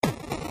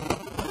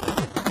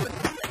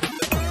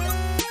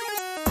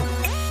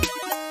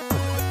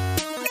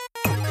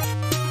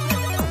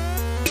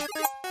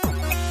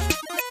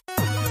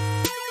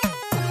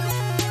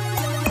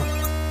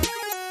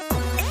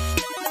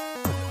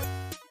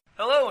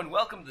and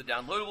welcome to the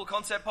Downloadable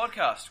Concept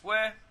Podcast,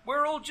 where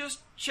we're all just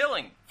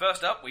chilling.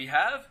 First up, we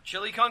have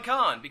Chili Con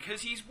Carne,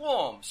 because he's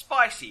warm,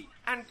 spicy,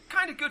 and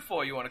kind of good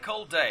for you on a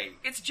cold day.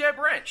 It's Jeb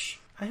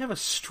Wrench. I have a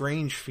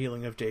strange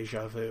feeling of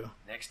deja vu.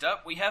 Next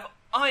up, we have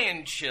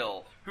Iron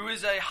Chill, who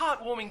is a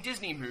heartwarming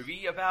Disney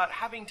movie about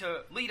having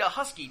to lead a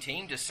husky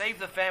team to save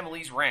the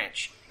family's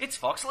ranch. It's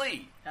Fox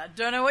Lee. I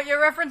don't know what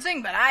you're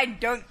referencing, but I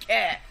don't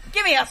care.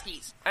 Give me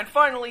Huskies! And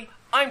finally,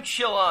 I'm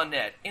Chill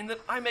Arnett, in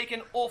that I make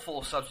an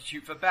awful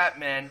substitute for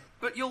Batman,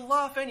 but you'll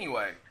laugh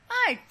anyway.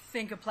 I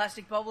think a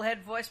plastic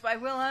bobblehead voiced by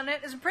Will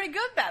Arnett is a pretty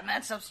good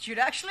Batman substitute,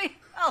 actually.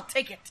 I'll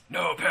take it.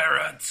 No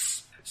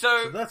parents!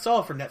 So that's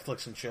all for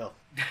Netflix and Chill.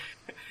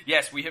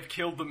 Yes, we have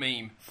killed the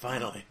meme.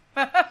 Finally.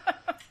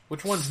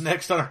 Which one's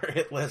next on our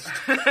hit list?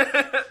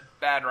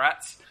 Bad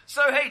Rats.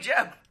 So, hey,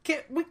 Jeb.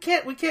 We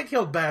can't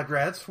kill Bad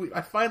Rats.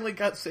 I finally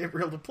got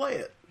Sabriel to play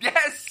it.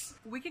 Yes!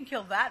 We can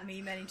kill that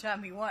meme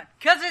anytime we want,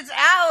 because it's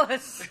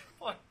ours!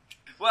 What?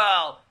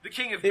 Well, the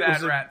king of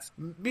Bad Rats.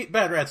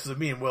 Bad Rats is a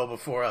meme well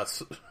before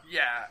us.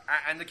 Yeah,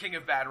 and the king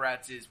of Bad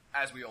Rats is,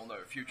 as we all know,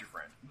 Future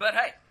Friend. But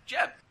hey,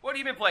 Jeb, what have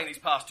you been playing these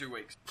past 2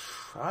 weeks?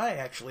 I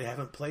actually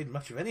haven't played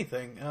much of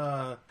anything.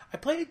 I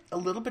played a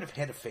little bit of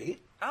Hand of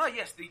Fate. Ah,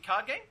 yes, the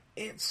card game?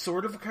 It's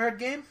sort of a card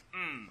game.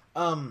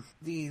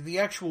 The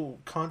actual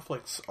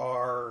conflicts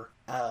are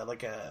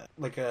like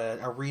a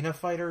arena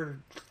fighter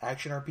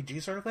action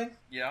RPG sort of thing.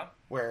 Yeah.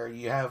 Where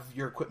you have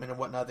your equipment and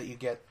whatnot that you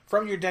get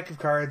from your deck of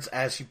cards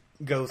as you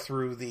go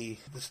through the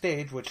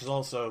stage, which is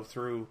also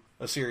through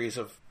a series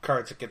of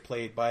cards that get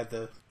played by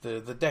the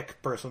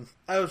deck person.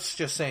 I was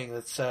just saying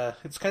it's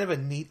kind of a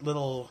neat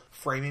little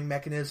framing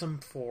mechanism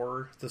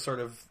for the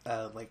sort of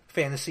like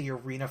fantasy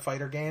arena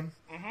fighter game.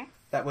 Mm-hmm.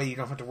 That way you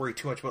don't have to worry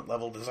too much about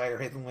level design or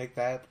anything like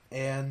that.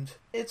 And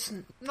it's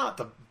not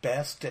the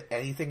best at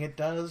anything it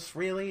does,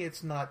 really.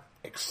 It's not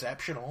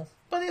exceptional,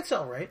 but it's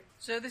alright.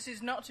 So this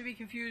is not to be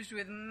confused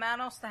with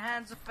Manos, the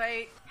Hand of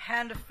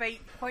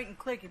Fate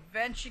point-and-click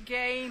adventure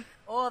game,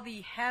 or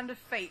the Hand of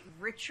Fate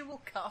ritual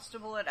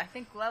castable at, I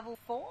think, level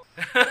 4?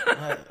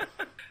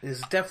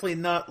 It's definitely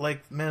not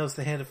like Manos,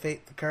 the Hand of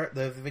Fate,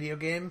 the video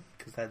game,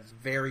 because that's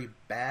very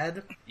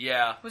bad.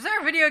 Yeah. Was there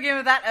a video game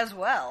of that as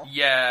well?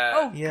 Yeah.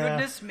 Oh, yeah.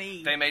 Goodness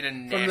me. They made a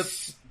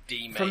NES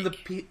remake.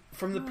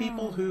 From the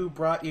people who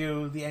brought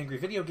you the Angry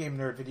Video Game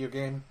Nerd video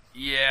game.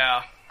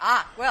 Yeah.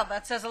 Ah, well,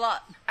 that says a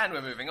lot. And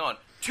we're moving on.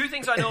 2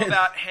 things I know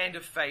about Hand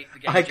of Fate, the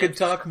game. I could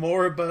talk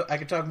more about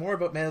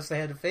Manos, the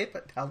Hand of Fate,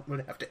 but I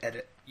would have to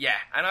edit. Yeah,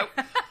 and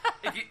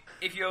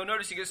if you're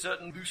noticing a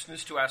certain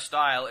looseness to our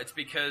style, it's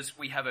because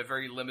we have a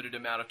very limited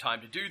amount of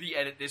time to do the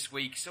edit this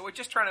week, so we're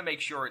just trying to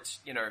make sure it's,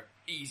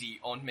 easy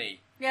on me.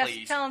 Yes,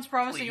 Please. Talon's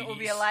promising it will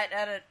be a light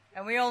edit,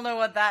 and we all know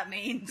what that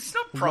means. It's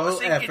not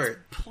promising, Low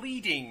effort. It's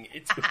pleading,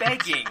 it's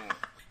begging.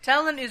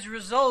 Talon is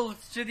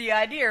resolved to the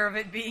idea of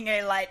it being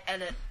a light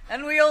edit,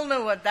 and we all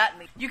know what that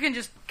means. You can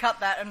just cut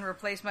that and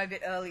replace my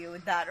bit earlier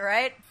with that,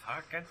 right?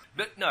 Okay.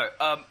 But no,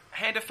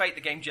 Hand of Fate,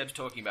 the game Jeb's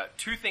talking about,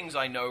 2 things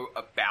I know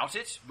about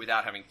it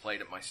without having played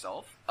it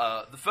myself.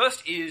 The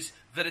first is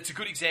that it's a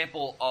good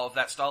example of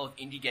that style of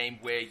indie game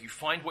where you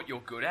find what you're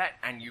good at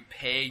and you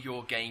pare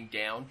your game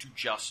down to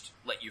just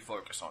let you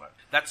focus on it.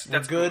 That's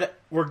good.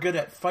 We're good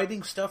at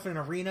fighting stuff in an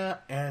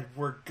arena, and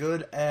we're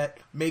good at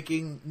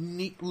making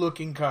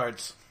neat-looking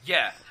cards.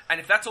 Yeah,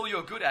 and if that's all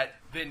you're good at,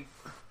 then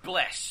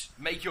bless,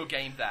 make your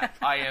game that.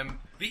 I am...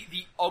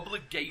 The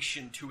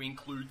obligation to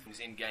include things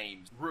in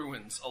games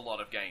ruins a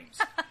lot of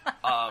games.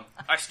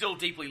 I still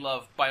deeply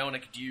love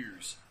Bionic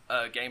Dews,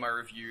 a game I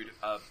reviewed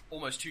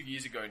almost 2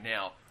 years ago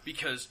now,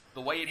 because the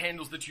way it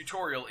handles the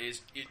tutorial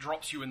is it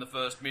drops you in the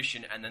first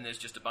mission, and then there's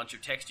just a bunch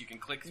of text you can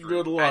click through.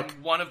 Good luck.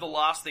 And one of the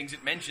last things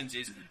it mentions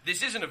is,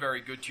 this isn't a very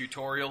good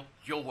tutorial,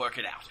 you'll work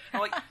it out. I'm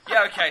like,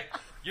 yeah, okay,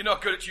 you're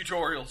not good at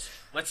tutorials.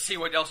 Let's see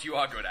what else you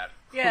are good at.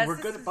 Yes, We're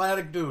good at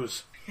Bionic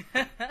Dews.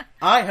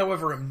 I,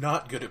 however, am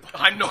not good at Bionic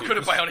I'm not Dews. good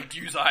at Bionic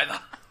Dews either.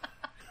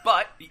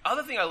 But the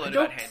other thing I learned I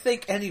don't about Hand...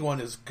 think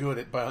anyone is good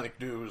at Bionic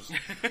Dews.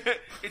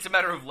 It's a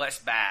matter of less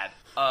bad.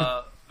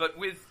 But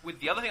with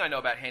the other thing I know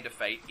about Hand of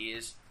Fate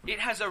is it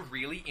has a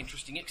really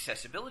interesting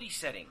accessibility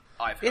setting,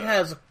 I've heard. It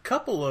has a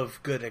couple of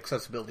good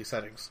accessibility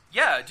settings.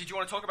 Yeah, did you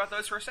want to talk about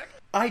those for a second?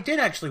 I did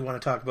actually want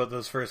to talk about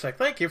those for a sec.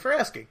 Thank you for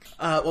asking.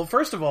 Well,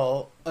 first of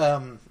all,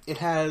 it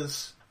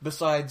has,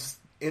 besides...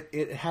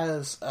 It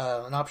has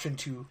an option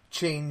to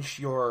change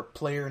your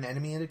player and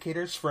enemy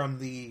indicators from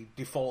the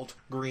default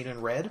green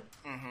and red.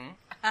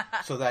 Mm-hmm.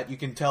 So that you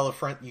can tell a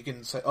friend, you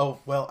can say, oh,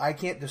 well, I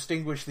can't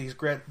distinguish these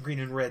green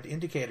and red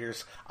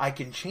indicators. I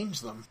can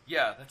change them.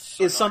 Yeah, that's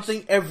so It's nice.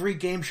 something every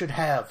game should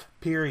have,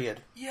 period.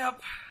 Yep.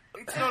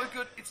 It's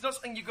not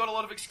something you've got a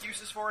lot of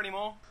excuses for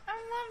anymore.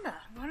 I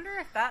wonder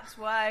if that's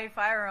why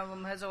Fire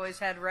Emblem has always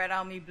had Red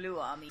Army, Blue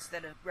Army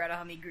instead of Red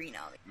Army, Green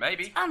Army.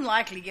 Maybe.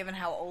 Unlikely given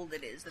how old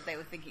it is that they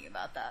were thinking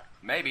about that.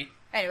 Maybe.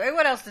 Anyway,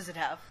 what else does it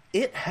have?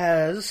 It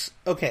has,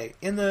 okay,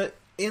 in the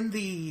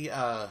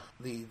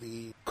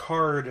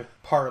card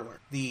parlor,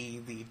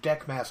 the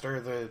deck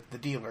master, the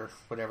dealer,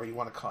 whatever you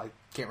want to call it,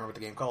 can't remember what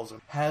the game calls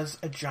him, has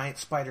a giant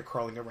spider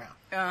crawling around.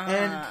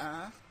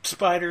 And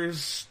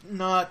spiders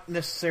not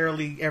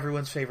necessarily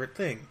everyone's favorite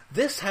thing.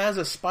 This has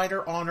a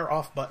spider on or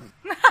off button.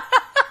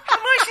 How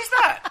nice is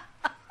that?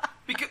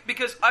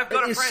 Because I've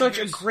got It's such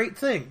a great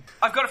thing.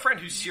 I've got a friend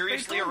who's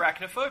seriously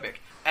arachnophobic,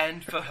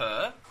 and for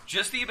her,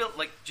 just the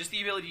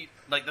ability,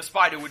 like the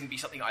spider wouldn't be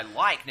something I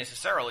like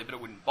necessarily, but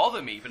it wouldn't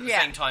bother me. But at the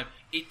same time,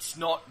 it's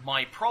not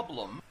my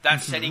problem.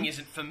 That setting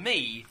isn't for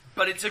me,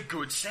 but it's a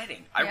good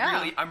setting.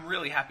 I'm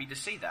really happy to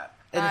see that.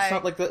 And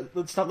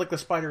it's not like the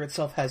spider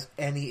itself has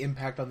any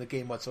impact on the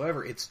game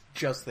whatsoever. It's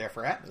just there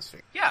for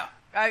atmosphere. Yeah.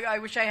 I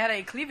wish I had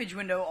a cleavage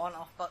window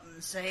on-off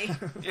button, say.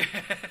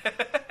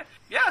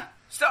 Yeah.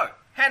 So,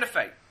 Hand of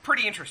Fate,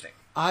 pretty interesting.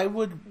 I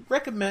would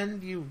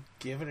recommend you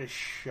give it a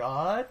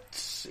shot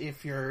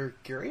if you're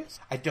curious.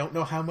 I don't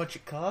know how much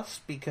it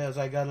costs because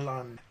I got it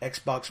on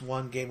Xbox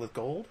One Game with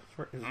Gold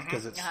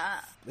because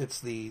it's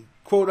the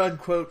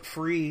quote-unquote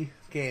free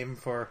game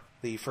for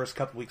the first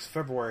couple weeks of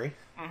February.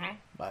 Mm-hmm.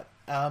 But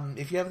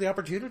if you have the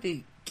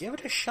opportunity, give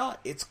it a shot.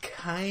 It's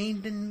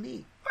kind of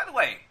neat. By the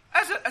way,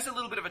 as a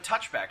little bit of a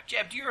touchback,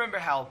 Jeb, do you remember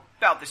how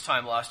about this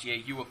time last year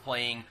you were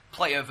playing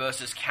Player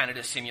vs.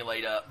 Canada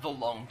Simulator The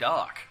Long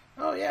Dark?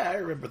 Oh yeah, I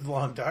remember The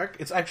Long Dark.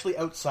 It's actually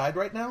outside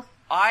right now.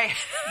 I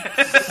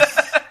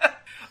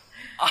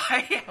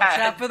Watch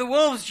out for the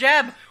wolves,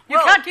 Jeb. You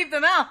can't keep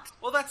them out.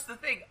 Well, that's the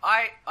thing.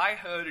 I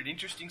heard an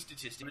interesting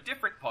statistic from a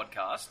different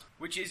podcast,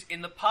 which is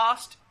in the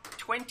past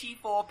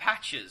 24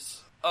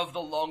 patches of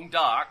The Long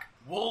Dark,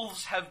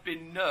 wolves have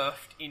been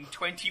nerfed in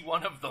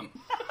 21 of them.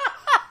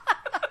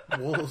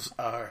 Wolves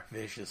are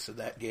vicious in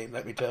that game,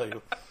 let me tell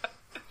you.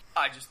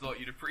 I just thought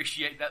you'd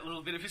appreciate that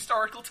little bit of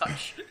historical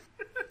touch.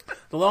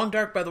 The Long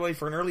Dark, by the way,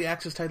 for an early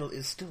access title,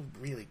 is still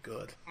really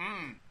good.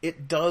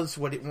 It does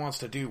what it wants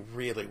to do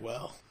really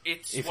well.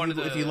 It's if one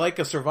you like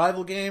a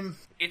survival game,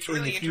 it's really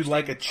and if you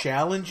like a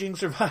challenging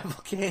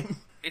survival game,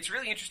 it's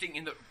really interesting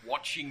in that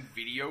watching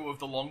video of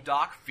The Long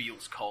Dark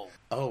feels cold.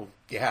 Oh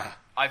yeah,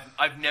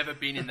 I've never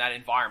been in that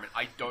environment.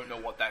 I don't know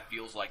what that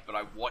feels like, but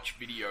I watch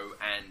video,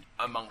 and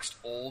amongst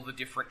all the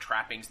different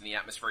trappings and the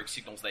atmospheric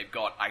signals they've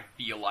got, I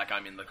feel like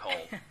I'm in the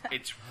cold.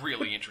 It's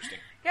really interesting.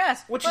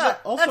 Yes, which is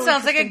also that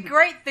sounds like a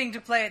great thing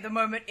to play at the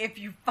moment if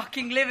you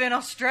fucking live in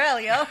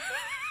Australia.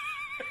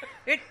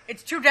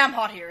 It's too damn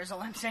hot here, is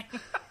all I'm saying.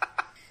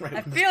 Right,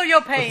 I feel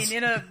your pain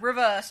in a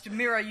reversed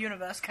mirror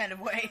universe kind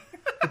of way.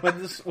 when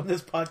this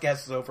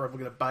podcast is over, I'm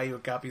going to buy you a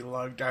copy of The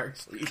Long Dark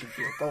so you can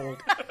feel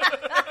cold.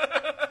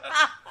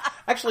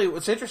 Actually,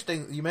 what's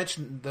interesting, you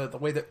mentioned the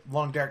way that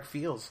Long Dark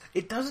feels.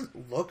 It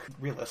doesn't look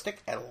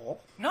realistic at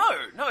all. No,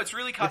 it's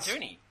really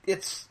cartoony.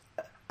 It's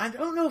I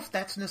don't know if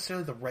that's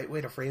necessarily the right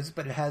way to phrase it,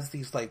 but it has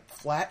these like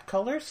flat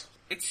colors.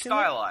 It's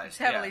stylized. It's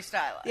heavily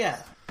stylized. Yeah.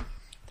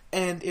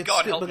 And it's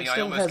God still, help me, I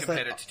still almost has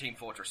compared that... it to Team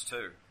Fortress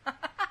 2.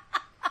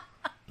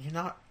 You're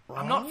not wrong.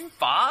 I'm not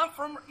far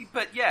from,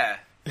 but yeah.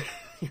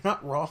 You're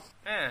not wrong.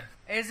 Yeah.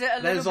 Is it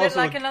a little bit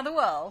like Another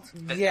World?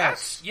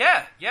 Yes.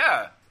 Yeah.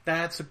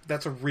 That's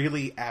a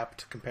really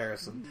apt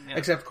comparison. Yeah.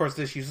 Except, of course,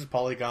 this uses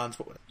polygons.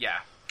 But... Yeah.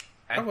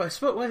 I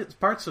suppose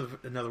parts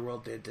of Another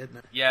World didn't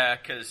it? Yeah,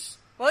 because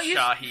Well, you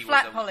Shahi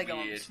flat was a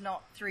polygons, weird...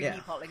 not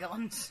 3D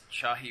polygons.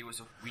 Shahi was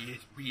a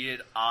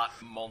weird art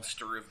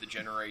monster of the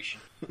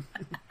generation.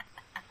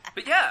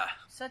 But yeah.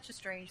 Such a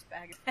strange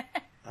bag.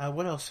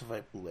 What else have I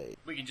played?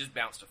 We can just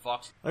bounce to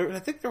Fox. I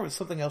think there was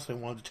something else I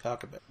wanted to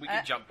talk about. We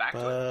can jump back to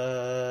it.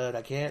 But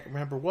I can't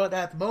remember what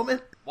at the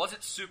moment. Was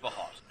it super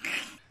hot?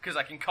 Because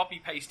I can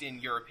copy-paste in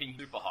your opinion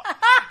super hot.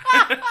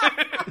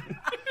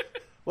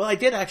 Well, I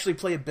did actually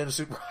play a bit of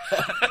Super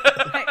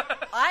Hot. Hey,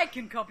 I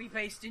can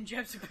copy-paste in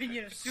Jeff's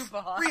opinion of Super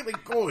Hot. Really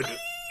good.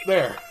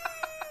 There.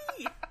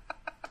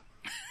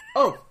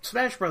 Oh,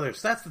 Smash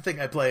Brothers. That's the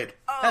thing I played.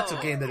 That's a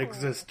game that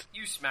exists.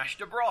 You smashed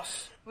a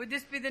bros. Would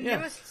this be the Yeah.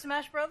 newest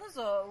Smash Brothers,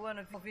 or one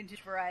of the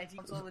vintage variety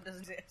console that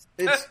doesn't exist?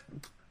 It's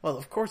well,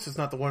 of course it's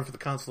not the one for the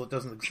console that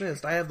doesn't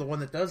exist. I have the one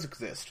that does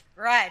exist.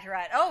 Right.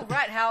 Oh,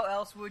 right. How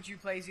else would you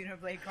play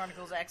Xenoblade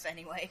Chronicles X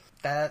anyway?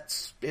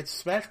 It's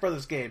Smash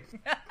Brothers game.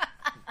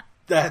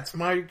 That's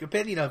my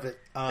opinion of it.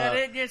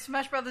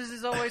 Smash Brothers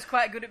is always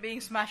quite good at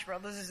being Smash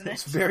Brothers, isn't it?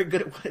 It's very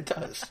good at what it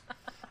does.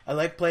 I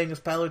like playing as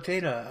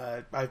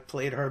Palutena. I've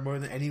played her more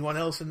than anyone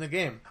else in the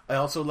game. I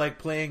also like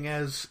playing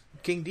as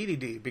King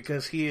Dedede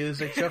because he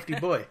is a chufty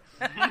boy.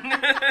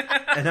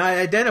 And I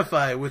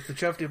identify with the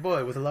chufty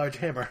boy with a large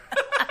hammer.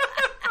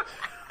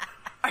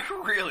 I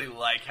really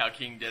like how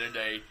King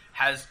Dedede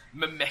has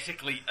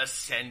mimetically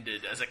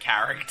ascended as a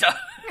character.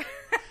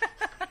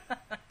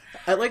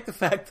 I like the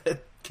fact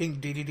that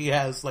King Dedede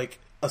has, like,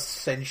 a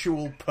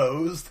sensual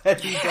pose that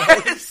he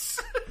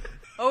does.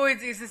 Oh,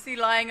 is this the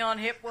lying on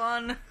hip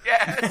one?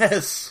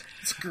 Yes.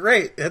 It's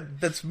great.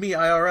 That's me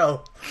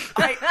IRL.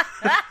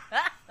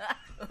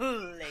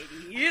 Oh,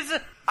 ladies.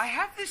 I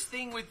have this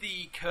thing with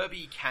the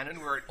Kirby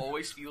canon where it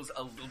always feels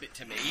a little bit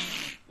to me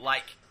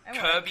like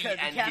Kirby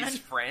and canon. his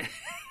friend...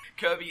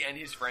 Kirby and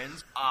his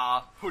friends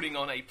are putting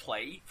on a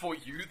play for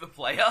you, the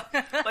player.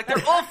 Like,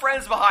 they're all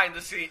friends behind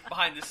the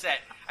set.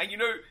 And you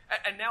know,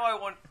 and now I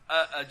want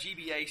a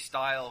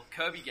GBA-style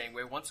Kirby game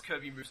where once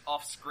Kirby moves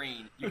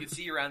off-screen, you can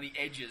see around the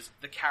edges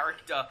the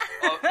character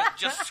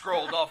just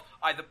scrolled off,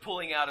 either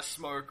pulling out a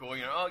smoke or,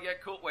 you know, oh yeah,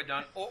 cool, we're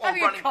done. Or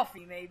Having running, a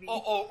coffee, maybe.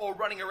 Or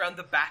running around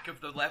the back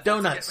of the level.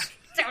 Donuts.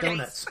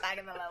 Donuts. Back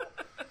in the level.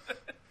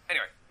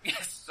 Anyway,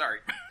 yes, sorry.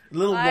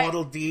 Little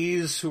Waddle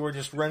Dees who are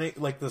just running,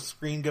 like the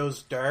screen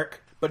goes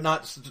dark, but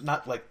not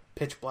like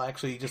pitch black,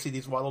 so you just see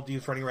these Waddle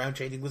Dees running around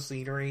changing the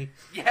scenery.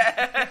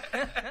 Yeah.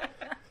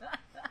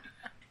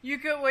 You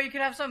could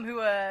have some who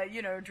are,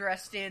 you know,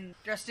 dressed in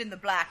the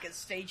black as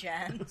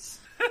stagehands.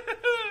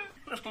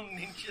 Little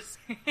ninjas.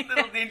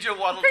 Little ninja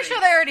Waddle Pretty Dees.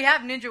 sure they already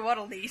have Ninja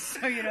Waddle Dees,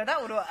 so, you know,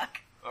 that would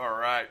work.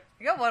 Alright.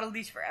 You got Waddle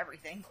Dees for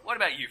everything. What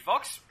about you,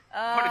 Fox?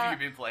 What have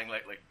you been playing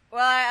lately?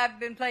 Well, I've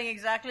been playing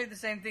exactly the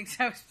same things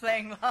I was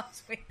playing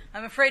last week.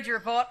 I'm afraid to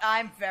report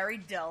I'm very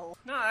dull.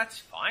 No, that's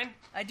fine.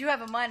 I do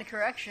have a minor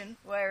correction,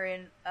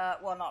 wherein,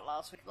 well, not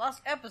last week,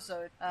 last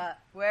episode,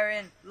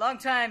 wherein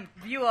longtime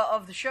viewer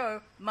of the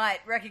show might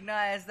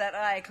recognize that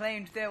I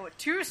claimed there were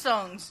 2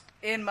 songs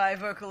in my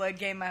Vocaloid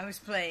game I was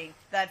playing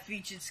that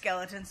featured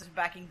skeletons as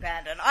backing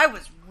band, and I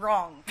was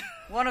wrong.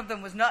 One of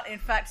them was not, in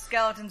fact,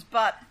 skeletons,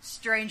 but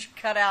strange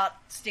cutout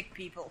stick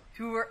people,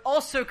 who were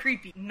also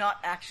creepy, not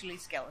actually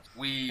skeletons.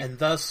 And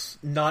thus,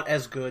 not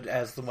as good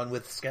as the one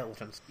with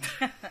skeletons.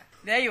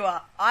 There you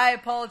are. I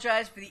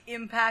apologize for the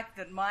impact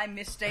that my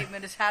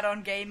misstatement has had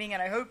on gaming,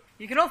 and I hope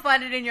you can all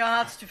find it in your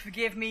hearts to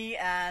forgive me,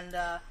 and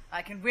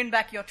I can win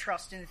back your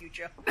trust in the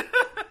future.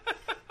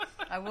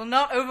 I will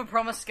not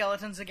overpromise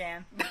skeletons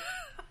again.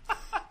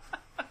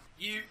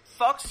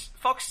 Fox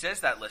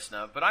says that,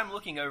 listener, but I'm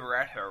looking over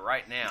at her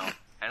right now,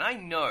 and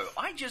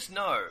I just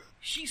know,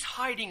 she's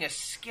hiding a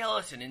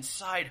skeleton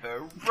inside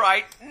her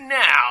right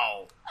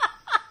now.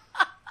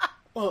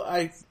 Well,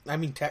 I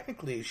mean,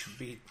 technically, it should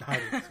be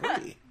hiding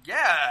 3.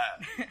 Yeah.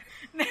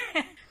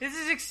 This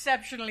is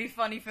exceptionally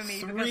funny for me.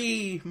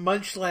 3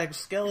 Munchlax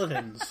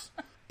skeletons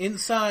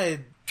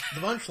inside the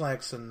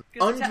Munchlaxen,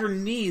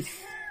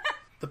 underneath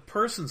the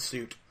person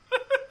suit.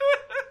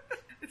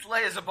 It's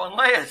layers upon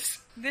layers.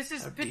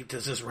 How deep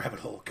does this rabbit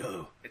hole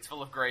go? It's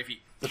full of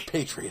gravy. The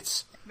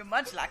Patriots. The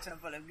Munchlaxen are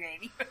full of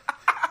gravy.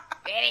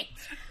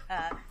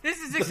 This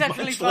is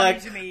exceptionally funny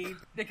to me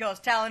because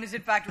Talon is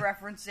in fact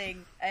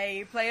referencing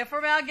a player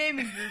from our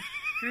gaming group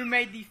who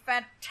made the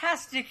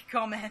fantastic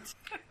comment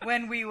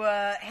when we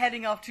were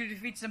heading off to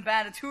defeat some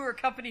bandits who were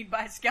accompanied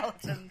by a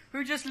skeleton,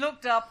 who just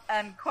looked up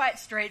and quite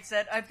straight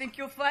said, I think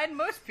you'll find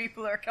most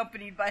people are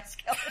accompanied by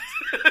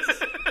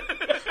skeletons.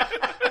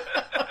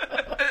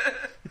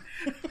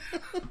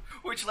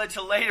 Which led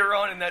to later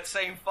on in that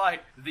same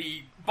fight,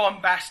 the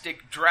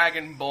bombastic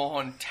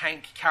Dragonborn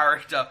tank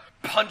character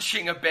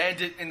punching a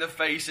bandit in the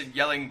face and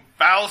yelling,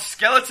 "Foul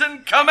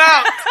skeleton, come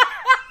out!"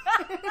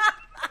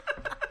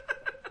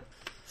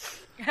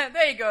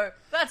 There you go.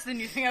 That's the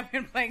new thing I've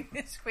been playing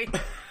this week.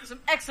 Some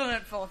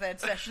excellent 4th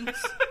ed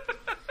sessions.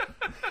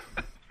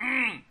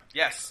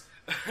 Yes.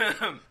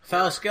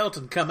 Foul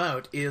Skeleton Come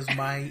Out is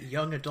my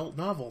young adult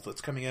novel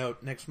that's coming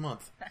out next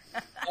month.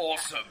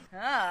 Awesome.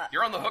 Ah.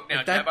 You're on the hook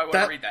now, Jeb. I want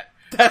to read that.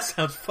 That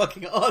sounds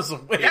fucking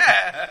awesome. Wait.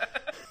 Yeah.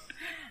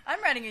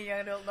 I'm writing a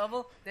young adult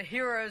novel. The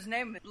hero's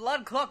name is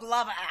Blood Clock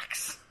Lava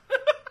Axe.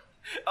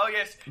 Oh,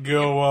 yes.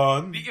 Go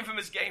on. The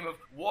infamous game of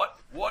what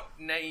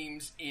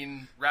names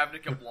in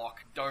Ravnica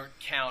Block don't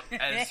count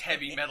as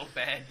heavy metal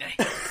band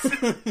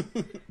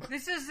names.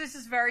 This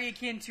is very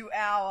akin to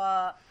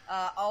our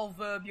I'll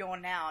verb your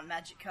noun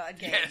magic card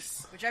game.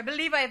 Yes. Which I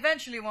believe I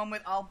eventually won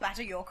with I'll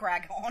batter your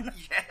crag on.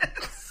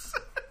 Yes.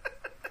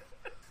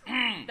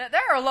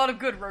 There are a lot of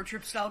good road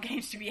trip style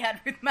games to be had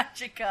with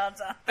magic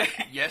cards, aren't there?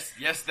 Yes,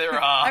 there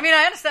are. I mean,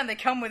 I understand they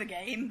come with a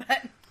game,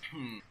 but...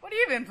 What have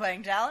you been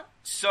playing, Talon?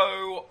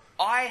 So,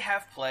 I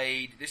have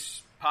played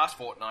this past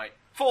fortnight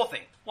 4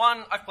 things.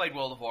 1, I've played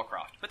World of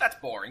Warcraft, but that's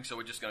boring, so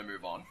we're just going to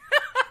move on.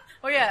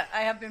 Oh yeah,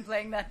 I have been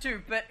playing that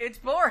too, but it's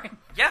boring.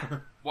 Yeah.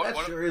 That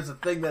sure is a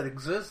thing that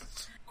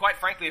exists. Quite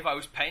frankly, if I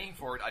was paying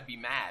for it, I'd be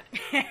mad.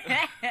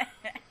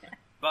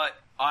 But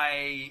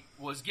I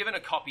was given a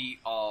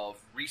copy of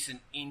recent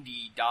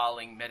indie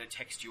darling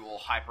metatextual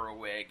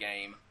hyper-aware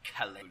game,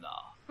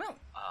 Kalula,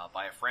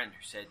 by a friend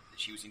who said that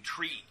she was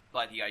intrigued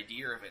by the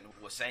idea of it and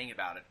was saying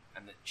about it,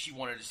 and that she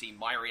wanted to see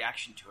my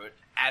reaction to it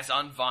as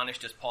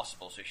unvarnished as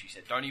possible. So she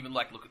said, don't even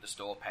look at the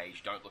store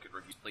page, don't look at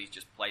reviews, please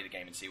just play the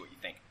game and see what you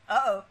think.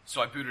 Uh-oh.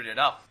 So I booted it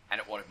up, and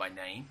it wanted my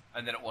name,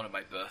 and then it wanted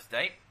my birth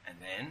date, and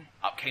then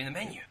up came the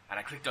menu, and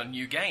I clicked on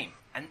New Game.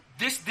 And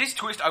this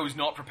twist I was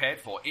not prepared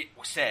for. It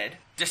said,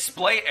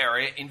 display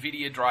area,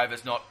 NVIDIA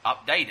drivers not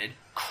updated,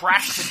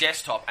 crashed to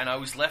desktop, and I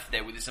was left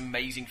there with this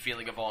amazing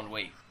feeling of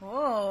ennui.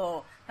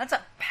 Oh, that's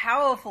a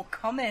powerful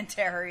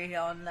commentary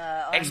on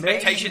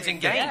expectations in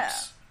games. Yeah.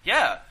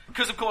 Yeah,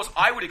 because of course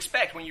I would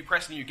expect when you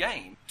press new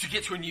game to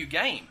get to a new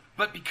game.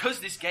 But because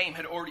this game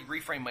had already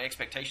reframed my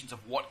expectations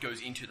of what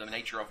goes into the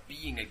nature of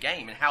being a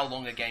game and how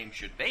long a game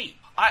should be,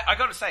 I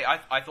got to say,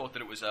 I thought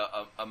that it was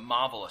a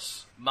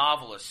marvelous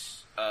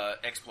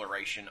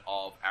exploration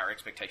of our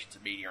expectations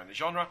of media in the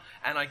genre,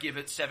 and I give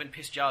it 7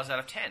 piss jars out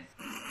of 10.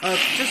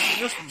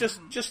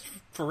 Just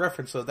for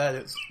reference, though, that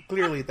is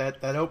clearly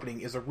that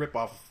opening is a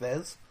rip-off of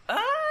Fez.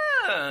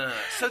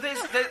 So there's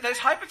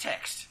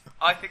hypertext.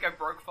 I think I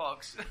broke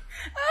Fox.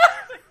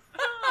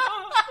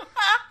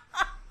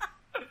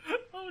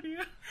 Oh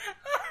dear.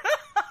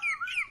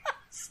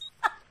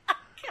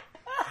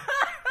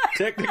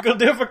 Technical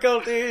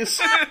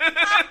difficulties.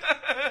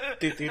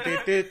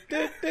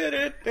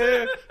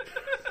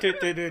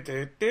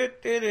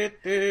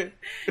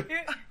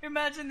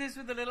 Imagine this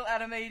with a little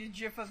animated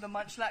gif of the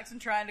Munchlaxen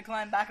trying to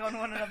climb back on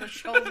one another's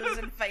shoulders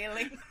and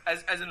failing.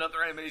 As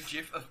another animated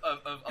gif of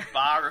a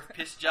bar of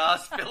piss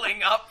jars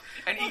filling up,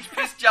 and each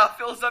piss jar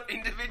fills up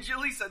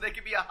individually so there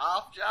can be a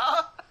half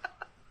jar.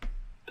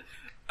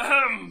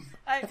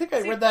 I think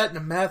I read that in a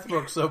math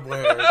book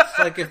somewhere. It's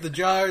like if the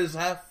jar is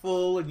half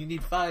full and you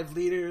need 5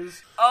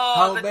 liters,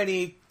 how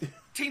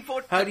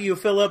do you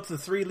fill up the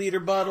 3-liter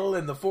bottle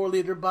and the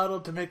 4-liter bottle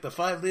to make the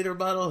 5-liter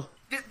bottle?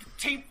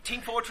 Team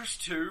Fortress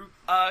 2,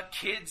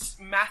 kids'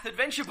 math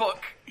adventure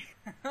book.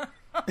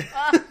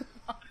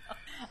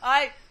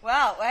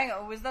 Wow, hang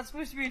on, was that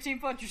supposed to be a Team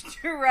Fortress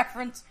 2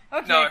 reference?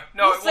 Okay, No,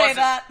 we'll it say wasn't.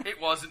 that.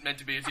 It wasn't meant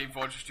to be a Team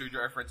Fortress 2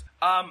 reference.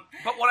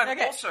 But what I've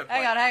also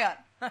played... Hang on.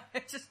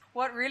 It's just,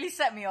 what really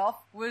set me off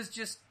was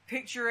just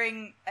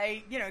picturing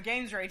a,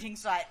 games rating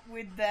site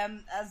with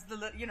them as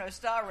the,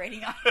 star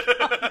rating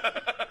icon.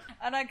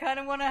 And I kind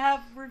of want to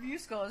have review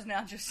scores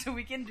now just so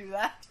we can do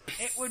that.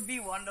 It would be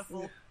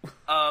wonderful.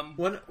 A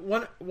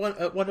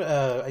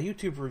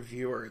YouTube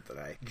reviewer that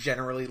I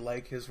generally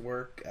like his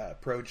work,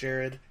 Pro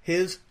Jared,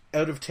 his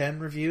out of 10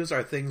 reviews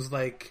are things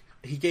like,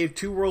 he gave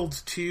Two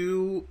Worlds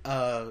 2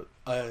 a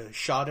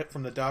shot it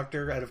from the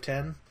doctor out of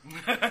 10.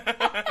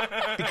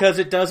 Because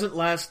it doesn't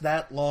last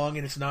that long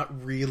and it's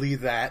not really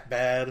that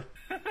bad.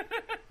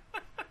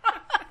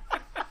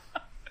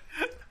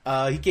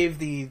 He gave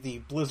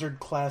the Blizzard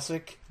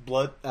classic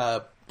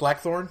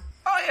Blackthorn.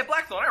 Oh yeah,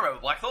 Blackthorn. I remember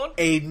Blackthorn.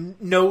 A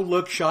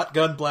no-look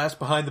shotgun blast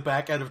behind the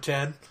back out of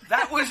 10.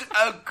 That was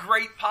a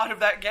great part of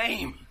that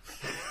game.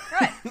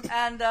 Right,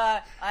 and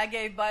I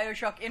gave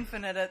Bioshock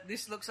Infinite a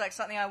this looks like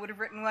something I would have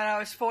written when I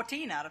was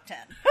 14 out of 10.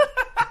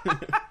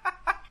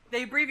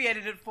 They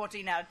abbreviated it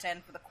 14 out of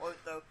 10 for the quote,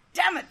 though.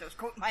 Damn it, those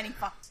quote mining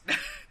fucks.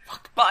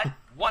 But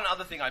one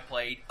other thing I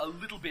played a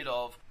little bit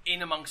of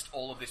in amongst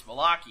all of this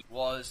malarkey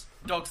was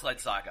Dog Sled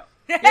Saga.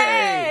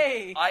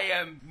 Hey! I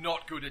am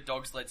not good at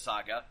Dog Sled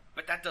Saga,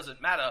 but that doesn't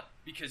matter,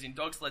 because in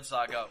Dog Sled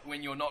Saga,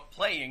 when you're not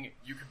playing,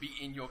 you could be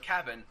in your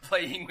cabin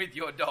playing with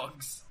your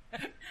dogs.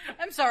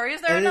 I'm sorry,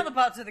 is there another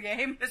part to the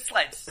game? It's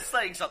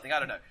sledding something, I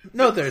don't know.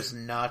 No, there's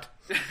not.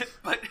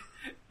 But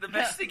the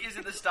best thing is,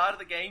 at the start of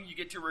the game, you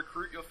get to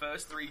recruit your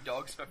first 3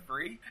 dogs for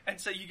free, and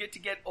so you get to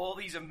get all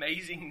these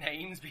amazing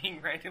names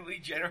being randomly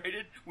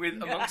generated with,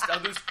 amongst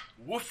others,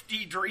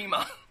 Woofty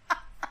Dreamer.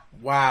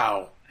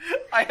 Wow.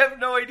 I have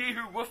no idea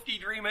who Woofty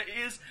Dreamer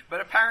is,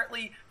 but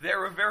apparently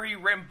they're a very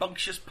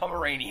rambunctious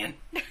Pomeranian.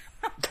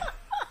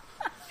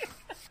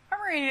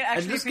 Pomeranian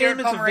actually and this appear game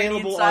is Pomeranian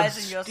available size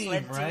on in your Steam,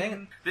 sled right?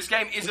 team. This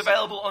game is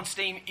available on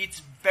Steam.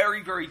 It's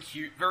very, very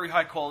cute, very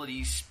high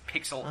quality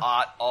pixel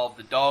art of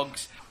the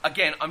dogs.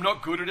 Again, I'm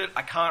not good at it.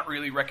 I can't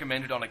really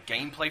recommend it on a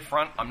gameplay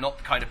front. I'm not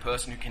the kind of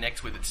person who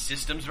connects with its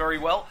systems very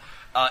well.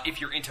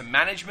 If you're into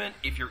management,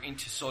 if you're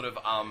into sort of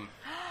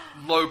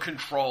low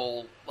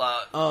control,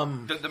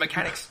 the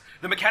mechanics.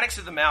 The mechanics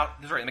of the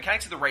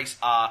mechanics of the race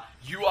are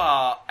you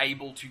are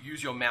able to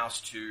use your mouse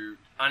to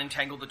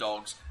unentangle the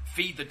dogs,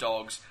 feed the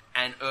dogs,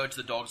 and urge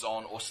the dogs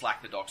on or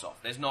slack the dogs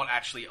off. There's not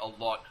actually a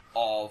lot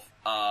of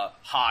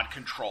hard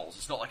controls.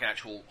 It's not like an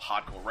actual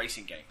hardcore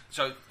racing game.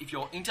 So if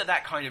you're into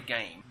that kind of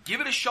game, give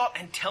it a shot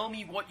and tell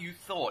me what you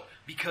thought,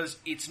 because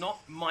it's not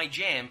my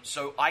jam,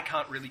 so I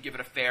can't really give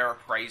it a fair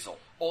appraisal.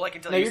 All I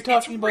can tell you is you're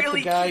talking it's about really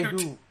the guy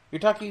cute. You're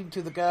talking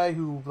to the guy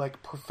who,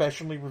 like,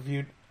 professionally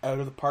reviewed Out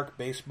of the Park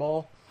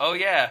Baseball. Oh,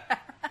 yeah.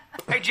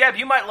 Hey, Jeb,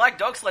 you might like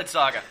Dog Sled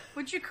Saga.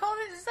 Would you call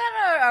it, is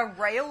that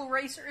a rail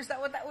racer? Is that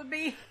what that would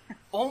be?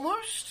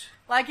 Almost.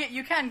 Like,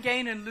 you can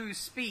gain and lose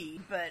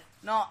speed, but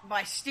not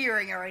by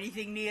steering or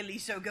anything nearly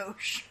so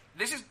gauche.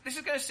 This is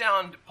going to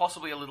sound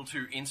possibly a little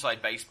too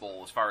inside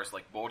baseball as far as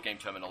like board game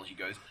terminology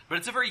goes, but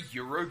it's a very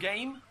Euro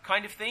game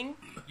kind of thing.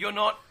 You're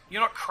not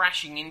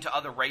crashing into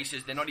other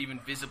races. They're not even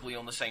visibly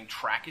on the same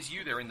track as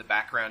you. They're in the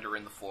background or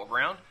in the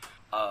foreground.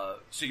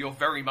 So you're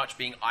very much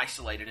being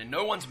isolated, and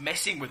no one's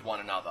messing with one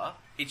another.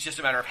 It's just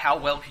a matter of how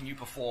well can you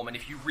perform, and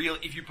if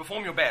you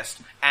perform your best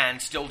and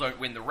still don't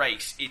win the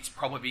race, it's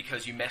probably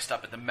because you messed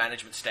up at the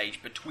management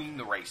stage between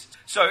the races.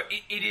 So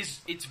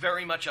it's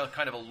very much a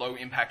kind of a low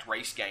impact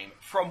race game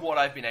from what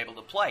I've been able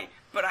to play.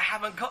 but I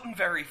haven't gotten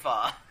very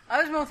far.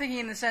 I was more thinking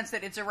in the sense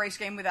that it's a race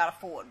game without a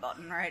forward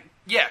button, right?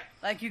 Yeah,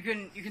 Like you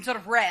can sort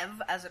of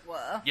rev, as it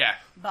were. yeah.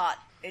 But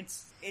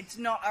it's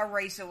not a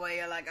racer where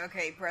you're like,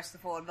 okay, press the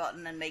forward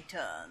button and make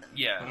turn.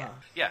 Yeah.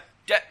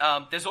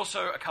 There's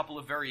also a couple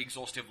of very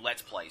exhaustive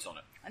Let's Plays on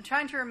it. I'm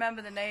trying to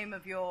remember the name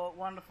of your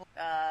wonderful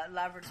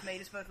Labyrinth made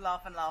us both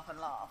laugh and laugh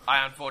and laugh.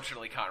 I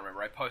unfortunately can't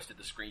remember. I posted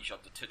the screenshot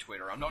to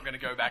Twitter. I'm not going to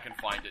go back and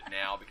find it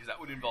now because that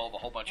would involve a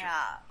whole bunch of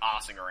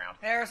arsing around.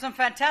 There are some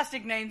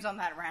fantastic names on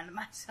that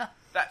randomizer.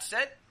 That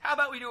said, how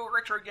about we do a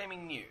retro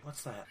gaming news?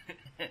 What's that?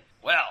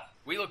 Well,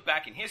 we look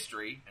back in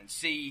history and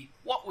see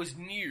what was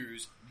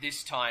news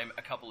this time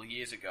a couple of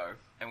years ago,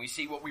 and we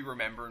see what we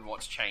remember and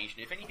what's changed,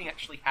 and if anything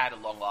actually had a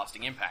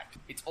long-lasting impact.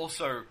 It's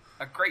also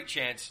a great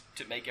chance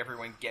to make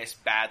everyone guess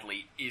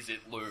badly, is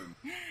it Loom?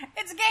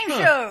 It's a game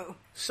show!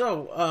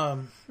 So,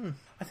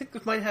 I think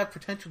this might have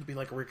potential to be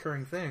like a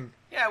recurring thing.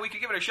 Yeah, we could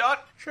give it a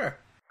shot. Sure.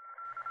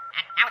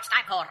 And now it's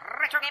time for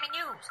Retro Gaming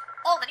News.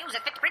 All the news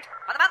that fit to print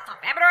for the month of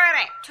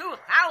February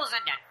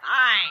 2005.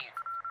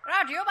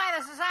 Brought to you by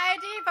the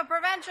Society for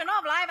Prevention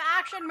of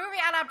Live-Action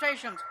Movie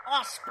Adaptations,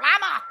 or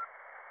SPLAMA!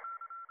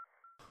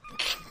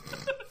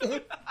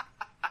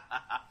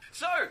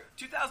 So,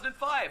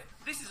 2005.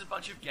 This is a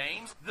bunch of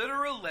games that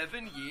are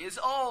 11 years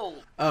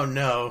old. Oh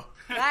no.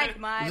 Like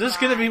my Is this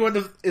going to be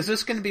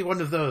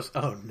one of those?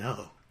 Oh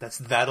no. That's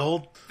that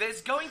old?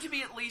 There's going to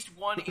be at least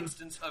one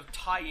instance of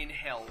tie-in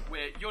hell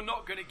where you're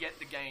not going to get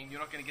the game, you're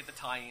not going to get the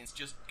tie-ins,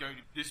 just going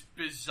to this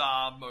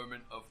bizarre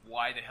moment of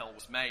why the hell it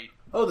was made.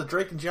 Oh, the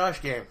Drake and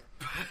Josh game.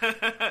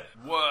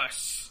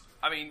 Worse.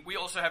 I mean, we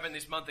also have in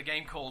this month a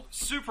game called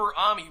Super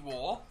Army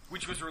War,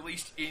 which was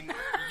released in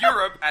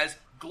Europe as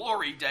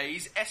Glory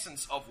Days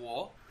Essence of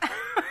War.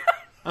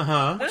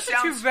 Uh-huh. Those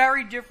are two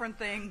very different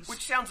things.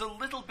 Which sounds a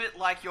little bit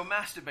like your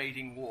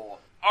masturbating war.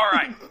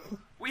 Alright,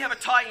 we have a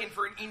tie-in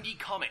for an indie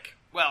comic.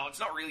 Well, it's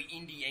not really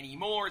indie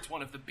anymore, it's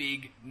one of the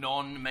big,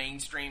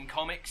 non-mainstream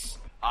comics.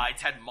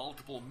 It's had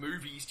multiple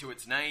movies to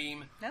its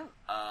name. No.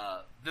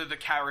 The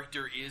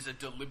character is a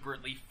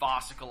deliberately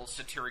farcical,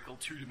 satirical,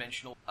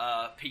 two-dimensional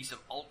piece of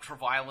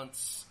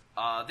ultra-violence.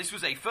 This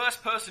was a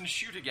first-person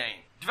shooter game,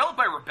 developed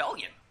by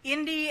Rebellion.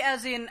 Indie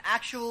as in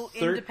actual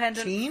 13?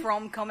 independent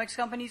from comics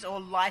companies or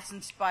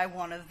licensed by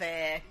one of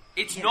their...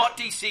 It's not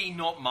DC,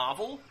 not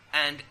Marvel,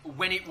 and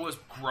when it was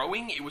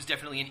growing, it was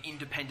definitely an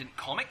independent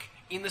comic,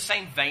 in the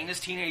same vein as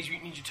Teenage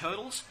Mutant Ninja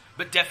Turtles,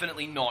 but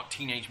definitely not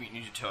Teenage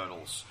Mutant Ninja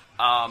Turtles.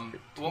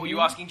 What were you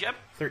asking, Jeb?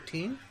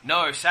 13?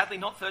 No, sadly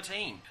not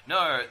 13.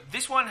 No,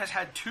 this one has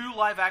had 2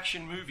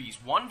 live-action movies,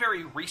 one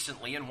very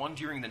recently and one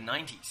during the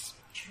 90s.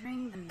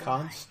 During the night.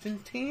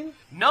 Constantine?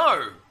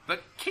 No,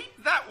 but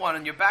keep that one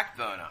on your back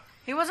burner.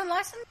 He wasn't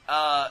licensed?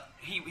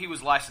 He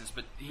was licensed,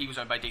 but he was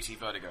owned by DC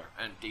Vertigo,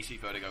 and DC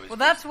Vertigo is... Well,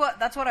 that's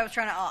what I was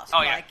trying to ask.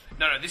 Oh, yeah.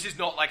 No, this is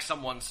not like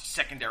someone's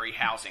secondary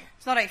housing.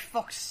 It's not a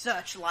Fox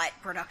Searchlight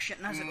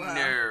production, as it were.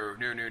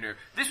 No.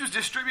 This was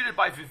distributed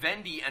by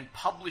Vivendi and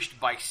published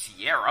by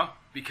Sierra,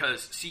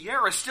 because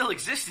Sierra still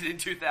existed in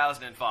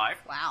 2005.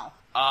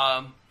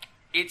 Wow.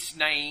 Its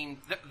name...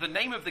 The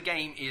name of the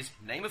game is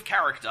Name of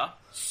Character,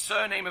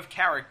 Surname of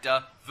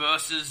Character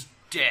versus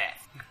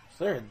Death. Is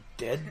there a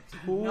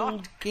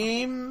Deadpool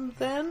game,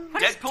 then?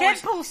 What is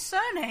Deadpool's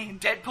surname?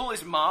 Deadpool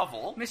is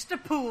Marvel.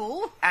 Mr.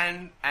 Pool.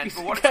 And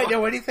for what You guys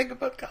know anything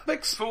about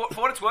comics? For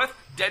what it's worth,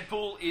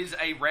 Deadpool is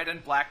a red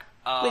and black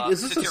Wait,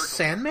 is this satirical... a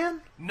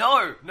Sandman?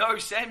 No,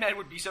 Sandman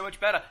would be so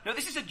much better. No,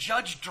 this is a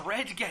Judge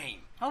Dredd game.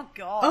 Oh,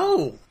 God.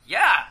 Oh!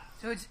 Yeah!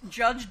 So it's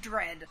Judge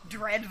Dredd.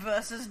 Dredd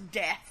versus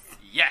Death.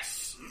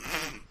 Yes.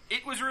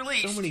 It was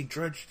released... So many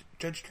Judge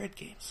Dredd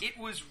games. It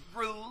was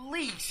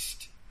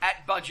released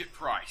at budget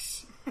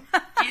price.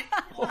 It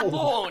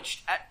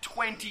launched at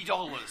 $20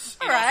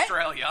 in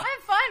Australia. I'm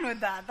fine with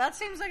that. That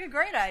seems like a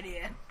great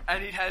idea.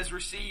 And it has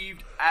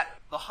received, at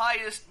the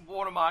highest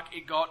watermark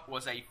it got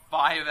was a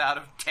 5 out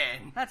of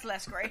 10. That's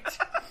less great.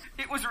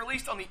 It was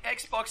released on the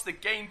Xbox, the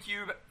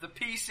GameCube, the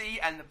PC,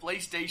 and the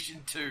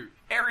PlayStation 2.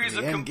 Areas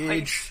of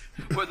complaints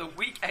were the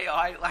weak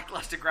AI,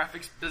 lackluster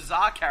graphics,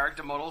 bizarre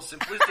character models,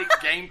 simplistic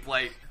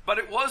gameplay. But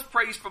it was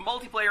praised for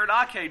multiplayer and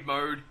arcade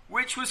mode,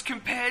 which was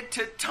compared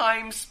to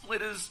Time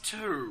Splitters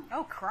 2.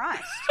 Oh,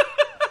 Christ.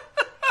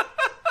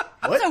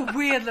 What? That's a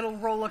weird little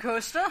roller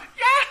coaster.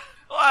 Yeah!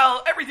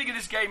 Well, everything in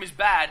this game is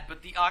bad,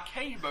 but the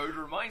arcade mode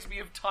reminds me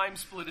of Time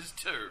Splitters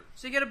 2.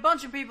 So you get a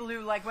bunch of people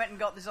who went and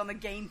got this on the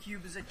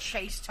GameCube as a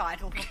chase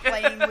title for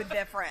playing with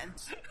their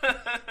friends.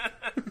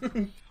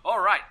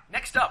 Alright,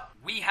 next up,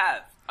 we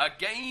have a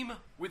game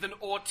with an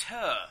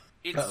auteur.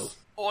 Its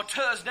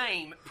auteur's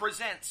name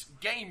presents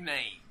game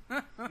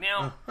name.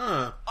 Now,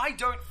 I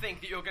don't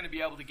think that you're going to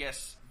be able to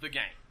guess the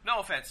game. No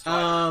offense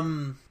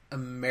to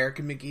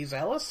American McGee's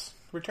Alice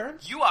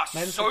Returns? You are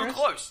so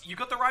close. You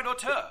got the right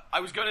auteur. I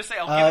was going to say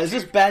I'll give it to Is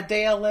this Bad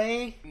Day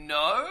LA?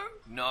 No.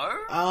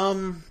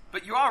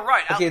 But you are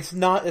right. Okay, it's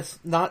not Alice?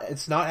 Not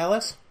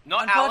Unfortunately,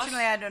 Alice.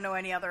 I don't know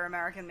any other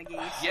American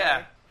McGee's.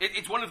 Yeah.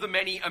 It's one of the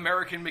many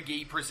American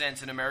McGee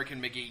presents an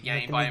American McGee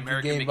game by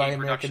American Game McGee by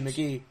American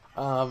Productions.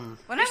 McGee.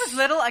 When I was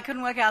little, I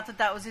couldn't work out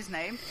that was his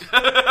name. You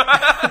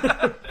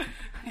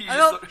I just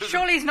thought,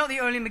 surely he's not the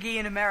only McGee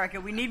in America.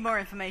 We need more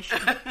information.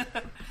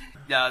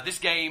 this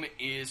game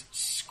is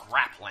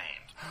Scrapland.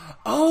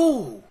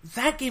 Oh,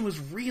 that game was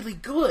really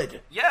good.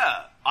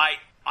 Yeah,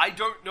 I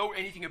don't know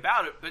anything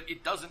about it, but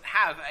it doesn't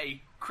have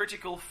a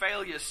critical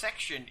failure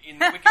section in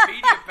the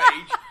Wikipedia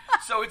page,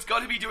 so it's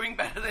got to be doing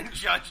better than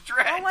Judge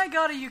Dredd. Oh my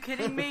god, are you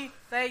kidding me?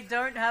 They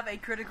don't have a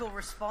critical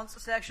response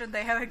section,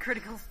 they have a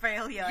critical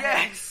failure.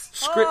 Yes!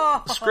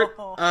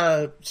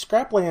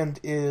 Scrapland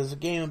is a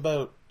game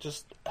about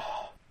just...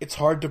 It's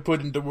hard to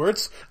put into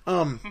words.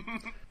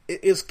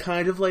 It is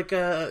kind of like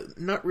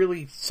not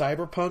really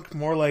cyberpunk,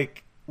 more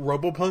like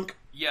Robopunk.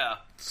 Yeah.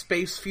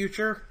 Space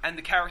future. And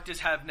the characters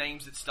have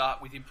names that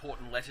start with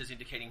important letters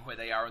indicating where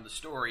they are in the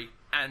story,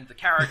 and the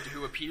character,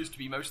 who appears to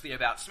be mostly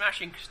about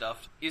smashing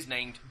stuff, is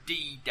named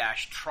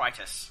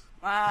D-Tritus.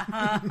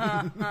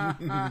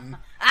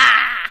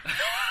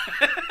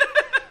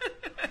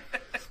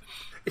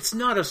 It's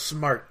not a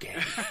smart game,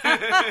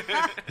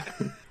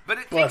 But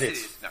it but thinks it it's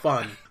is. No.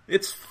 fun.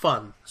 It's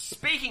fun.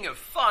 Speaking of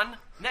fun,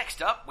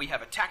 next up we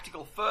have a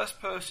tactical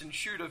first-person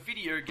shooter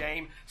video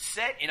game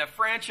set in a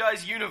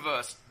franchise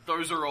universe.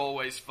 Those are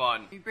always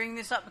fun. You bring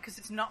this up because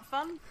it's not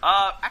fun?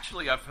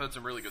 Actually, I've heard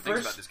some really good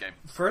things about this game.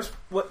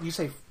 What you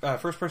say?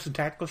 First-person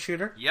tactical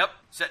shooter. Yep,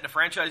 set in a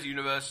franchise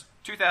universe,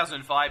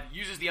 2005,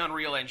 uses the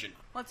Unreal Engine.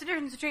 What's the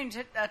difference between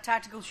a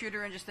tactical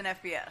shooter and just an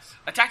FPS?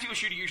 A tactical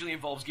shooter usually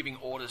involves giving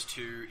orders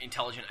to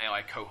intelligent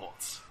AI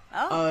cohorts.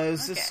 Oh,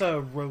 Is this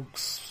a Rogue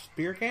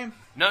Spear game?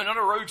 No, not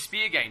a Rogue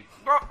Spear game.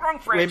 Wrong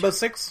franchise. Rainbow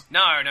Six?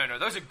 No.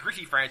 Those are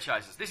gritty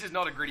franchises. This is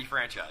not a gritty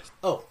franchise.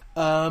 Oh,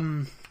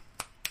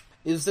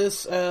 is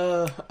this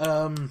a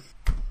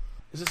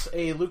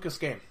Lucas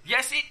game?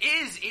 Yes, it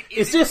is.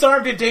 Is this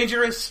Armed and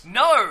Dangerous?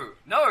 No.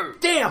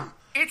 Damn!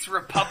 It's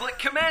Republic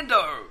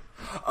Commando.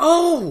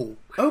 Oh,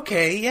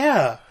 okay,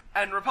 yeah.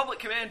 And Republic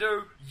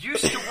Commando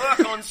used to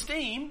work on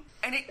Steam,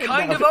 and it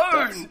kind now of it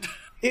does. owned.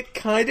 It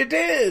kinda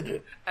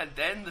did. And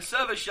then the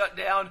server shut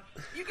down.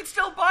 You can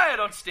still buy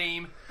it on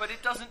Steam, but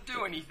it doesn't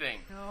do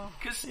anything.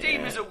 Because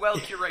Steam is a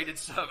well-curated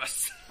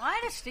service. Why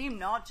does Steam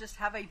not just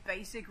have a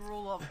basic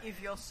rule of if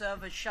your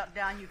server's shut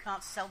down, you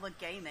can't sell the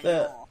game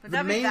anymore? Would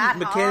that be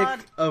that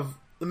hard?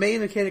 The main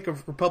mechanic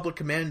of Republic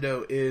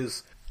Commando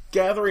is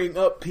gathering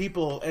up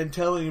people and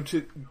telling them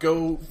to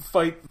go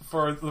fight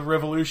for the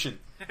revolution.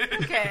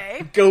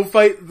 Okay. Go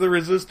fight the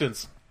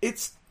resistance.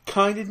 It's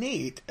kind of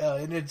neat,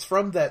 and it's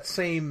from that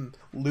same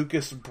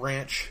Lucas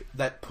branch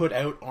that put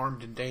out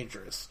Armed and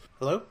Dangerous.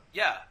 Hello?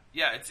 Yeah,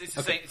 it's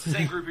the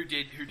same group who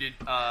did.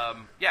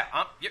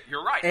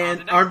 You're right.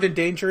 And Armed and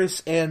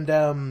Dangerous and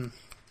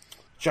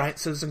Giant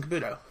Citizen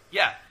Kabuto.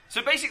 Yeah.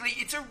 So basically,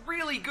 it's a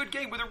really good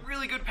game with a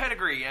really good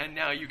pedigree, and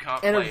now you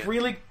can't And play a it.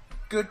 really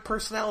good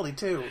personality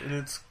too, and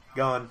it's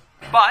gone.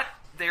 But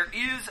there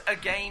is a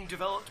game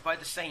developed by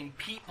the same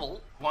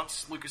people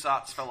once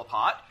LucasArts fell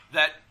apart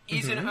that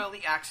is in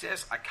early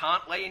access. I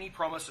can't lay any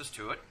promises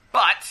to it,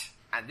 but,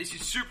 and this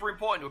is super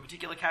important to a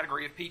particular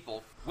category of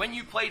people, when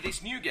you play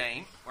this new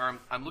game, where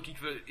I'm looking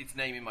for its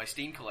name in my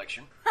Steam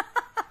collection,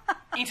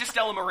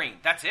 Interstellar Marine,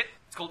 that's it.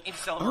 It's called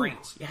Interstellar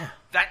Marines. Yeah.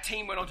 That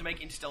team went on to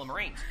make Interstellar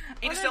Marines.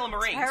 Interstellar What a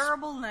Marines.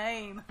 terrible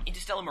name.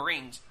 Interstellar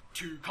Marines,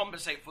 to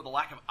compensate for the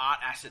lack of art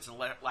assets and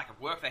lack of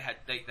work they had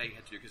to do,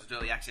 because it's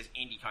early access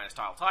indie kind of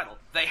style title,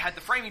 they had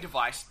the framing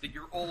device that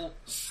you're all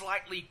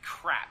slightly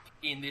crap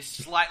in this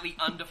slightly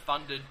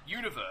underfunded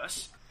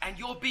universe, and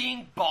you're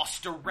being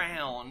bossed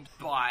around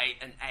by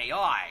an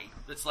AI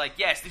that's like,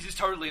 yes, this is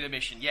totally the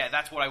mission, yeah,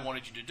 that's what I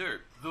wanted you to do.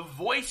 The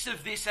voice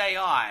of this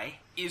AI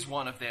is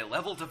one of their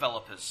level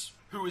developers,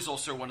 who is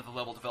also one of the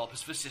level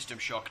developers for System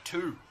Shock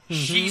 2.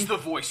 She's the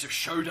voice of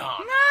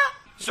Shodan.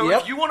 So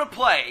if you want to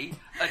play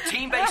a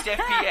team-based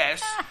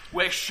FPS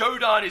where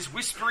Shodan is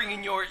whispering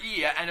in your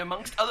ear and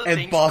amongst other And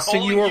things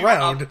bossing calling you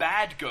around. a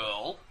bad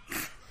girl,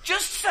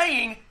 just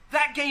saying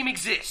that game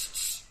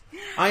exists.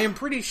 I am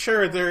pretty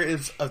sure there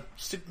is a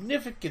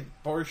significant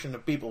portion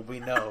of people we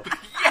know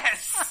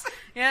Yes!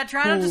 Yeah,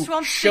 try not to who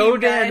swamp Steam,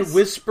 Shodan guys.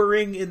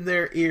 whispering in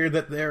their ear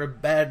that they're a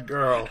bad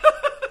girl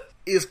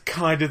is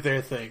kind of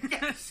their thing.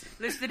 Yes.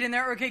 Listed in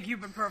their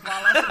OkCupid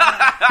profile.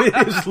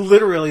 It is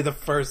literally the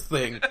first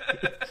thing.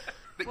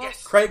 But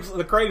yes.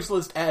 The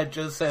Craigslist ad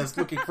just says,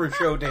 looking for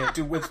Shodan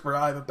to whisper,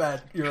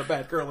 you're a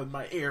bad girl in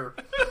my ear.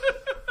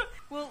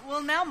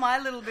 Well, now my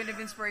little bit of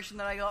inspiration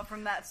that I got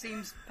from that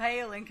seems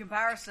pale in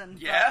comparison.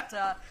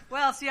 Yeah?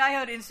 But, see, I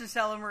heard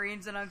Interstellar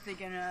Marines, and I'm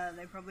thinking,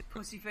 they're probably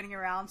pussyfooting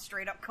around,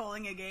 straight up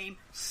calling a game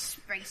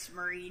Space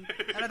Marine.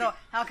 And I thought,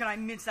 how can I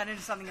mince that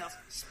into something else?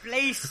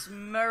 Space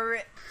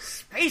Marino!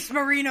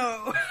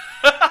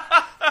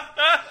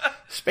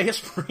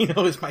 Space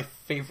Marino is my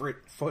favorite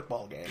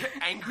football game.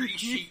 Angry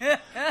Sheep.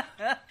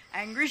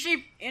 Angry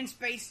sheep in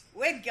space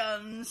with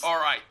guns.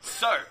 Alright,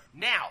 so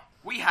now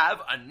we have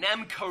a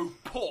Namco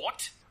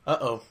port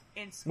Uh-oh.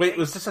 in space. Wait,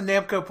 was this a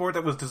Namco port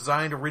that was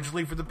designed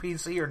originally for the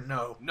PC, or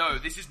no? No,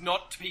 this is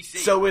not PC.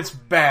 So it's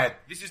bad.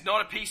 This is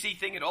not a PC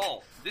thing at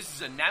all. This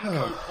is a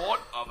Namco port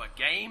of a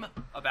game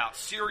about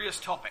serious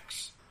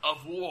topics.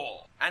 Of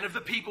war. And of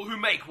the people who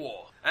make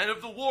war. And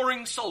of the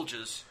warring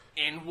soldiers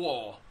in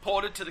war.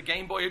 Ported to the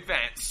Game Boy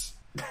Advance.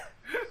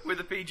 With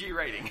a PG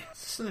rating. Is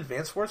this an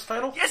Advance Wars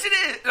title? Yes, it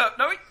is!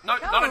 No,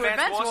 not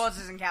Advance Wars. Wars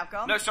isn't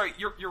Capcom. No, sorry,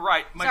 you're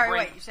right.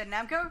 Wait, you said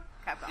Namco?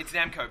 Capcom. It's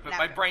Namco, but Namco.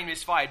 my brain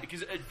misfired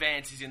because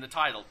Advance is in the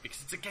title.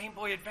 Because it's a Game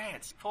Boy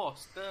Advance, of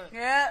course.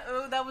 Yeah,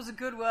 that was a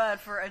good word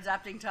for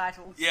adapting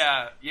titles.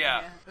 Yeah.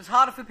 It was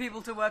harder for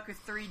people to work with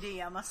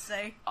 3D, I must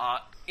say.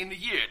 In the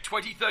year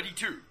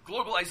 2032,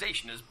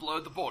 globalization has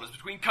blurred the borders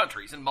between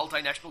countries and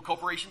multinational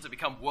corporations have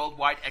become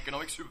worldwide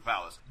economic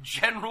superpowers.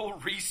 General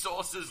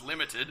Resources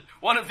Limited,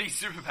 one of these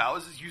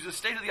superpowers, uses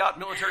state-of-the-art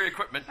military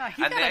equipment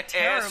he and got a their air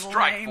terrible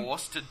strike name.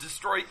 force to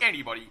destroy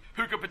anybody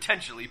who could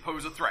potentially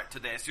pose a threat to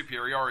their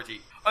superiority.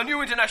 A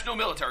new international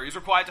military is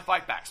required to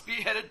fight back,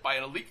 spearheaded by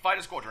an elite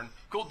fighter squadron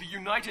called the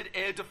United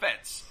Air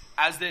Defense.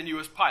 As their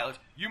newest pilot,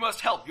 you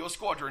must help your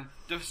squadron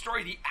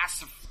destroy the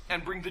ASF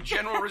and bring the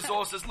General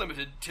Resources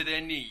Limited to their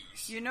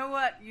knees. You know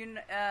what?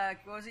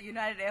 What was it?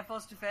 United Air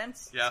Force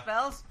Defense Yeah.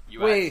 spells?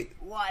 US. Wait,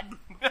 One.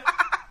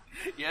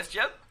 Yes,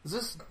 Jeb? is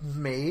this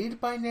made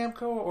by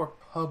Namco or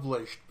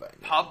published by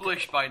Namco?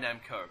 Published by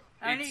Namco.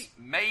 Only- It's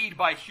made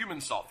by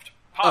HumanSoft.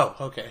 Oh,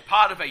 okay.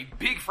 Part of a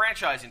big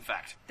franchise, in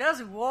fact.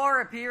 Does war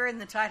appear in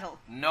the title?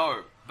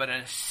 No, but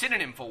a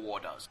synonym for war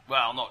does.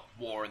 Well, not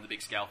war in the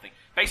big scale thing.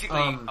 Basically,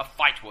 a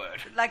fight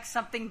word. Like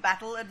something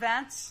battle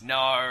advance?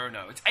 No,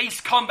 it's Ace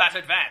Combat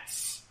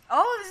Advance.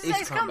 Oh, this is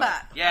Ace Ace Combat.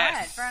 Combat. Yes.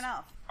 Alright, fair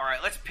enough.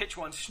 Alright, let's pitch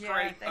one Yeah,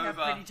 straight they have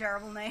over. pretty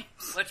terrible names.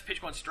 Let's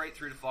pitch one straight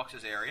through to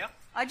Fox's area.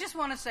 I just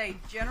want to say,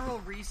 General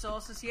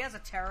Resources, he has a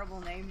terrible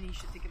name and he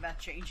should think about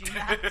changing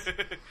that.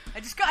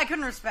 I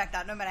couldn't respect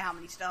that, no matter how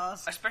many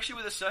stars. Especially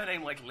with a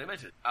surname like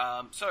Limited.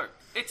 So,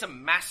 it's a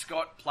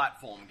mascot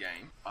platform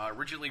game.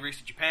 Originally released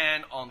in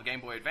Japan on the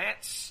Game Boy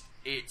Advance.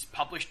 It's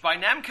published by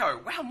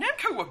Namco. Wow,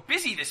 Namco were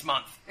busy this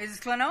month. Is this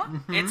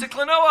Klonoa? It's a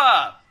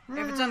Klonoa!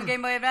 If it's on the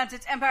Game Boy Advance,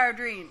 it's Empire of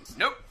Dreams.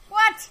 Nope.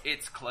 What?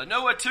 It's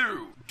Klonoa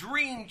 2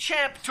 Dream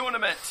Champ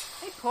Tournament.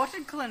 They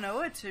ported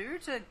Klonoa too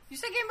to... You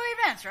said Game Boy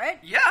Advance, right?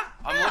 Yeah,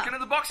 I'm Yeah. looking at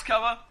the box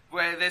cover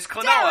where there's Damn,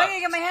 I gotta Klonoa,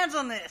 get my hands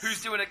on this.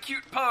 who's doing a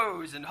cute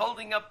pose and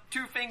holding up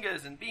two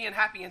fingers and being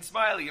happy and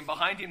smiley, and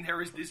behind him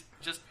there is this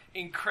just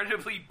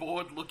incredibly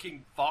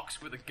bored-looking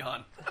fox with a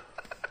gun.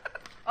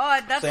 Oh,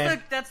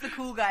 Same. that's the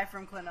cool guy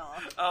from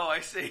Klonoa. Oh,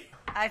 I see.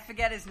 I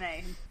forget his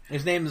name.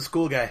 His name is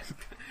Cool Guy.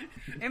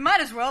 It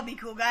might as well be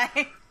cool guy.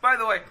 By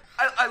the way,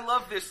 I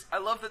love this. I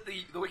love that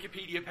the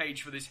Wikipedia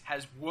page for this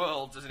has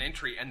worlds as an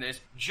entry, and there's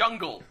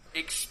jungle,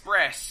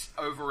 express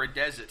over a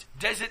desert,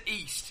 desert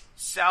east,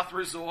 south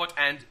resort,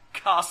 and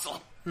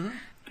castle.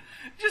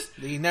 Just,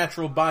 The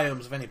natural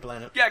biomes of any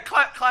planet. yeah,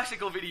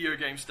 classical video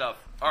game stuff.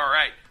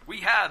 Alright, we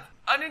have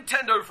a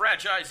Nintendo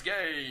franchise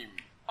game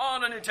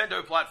on a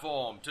Nintendo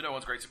platform, to no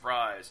one's great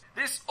surprise.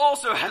 This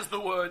also has the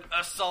word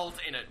Assault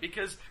in it,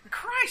 because,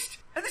 Christ,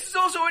 and this is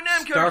also a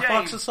Namco Star game.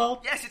 Fox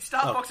Assault? Yes, it's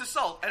Star Oh. Fox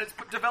Assault, and it's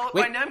developed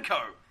Wait. by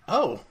Namco.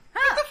 Oh,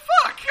 What the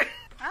fuck?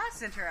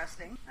 That's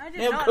interesting. I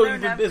did not Namco, know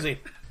you've been busy.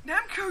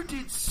 Namco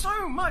did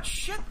so much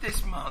shit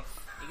this month.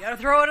 You gotta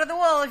throw it at the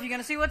wall if you're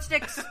gonna see what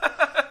sticks.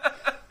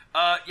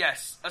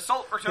 Yes,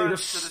 Assault There's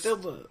returns to the... still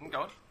the-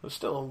 Go on. There's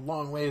still a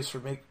long ways for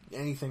make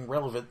anything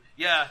relevant.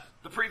 Yeah,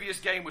 the previous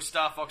game was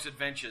Star Fox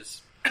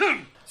Adventures.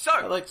 So,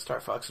 I like Star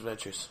Fox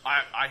Adventures.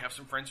 I have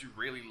some friends who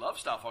really love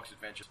Star Fox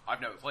Adventures.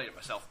 I've never played it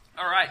myself.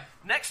 Alright,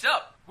 next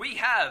up, we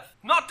have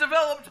Not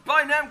Developed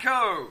by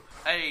Namco,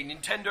 a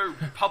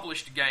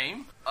Nintendo-published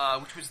game,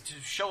 which was to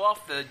show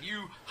off the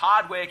new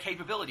hardware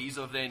capabilities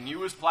of their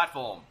newest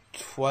platform.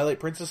 Twilight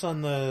Princess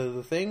on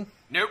the thing?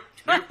 Nope.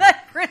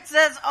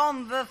 Princess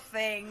on the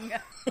thing.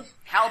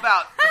 How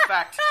about the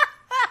fact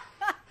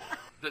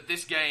that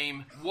this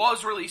game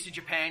was released in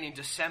Japan in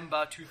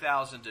December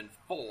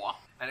 2004,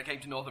 and it came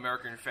to North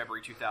America in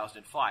February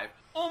 2005,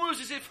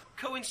 almost as if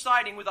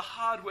coinciding with a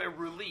hardware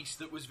release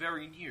that was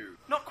very new.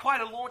 Not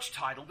quite a launch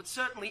title, but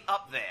certainly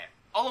up there,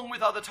 along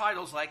with other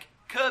titles like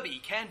Kirby,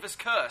 Canvas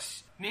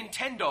Curse,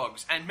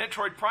 Nintendogs, and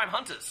Metroid Prime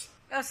Hunters.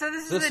 Oh, so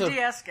this This is a a-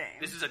 DS game.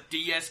 This is a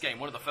DS game,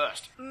 one of the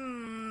first.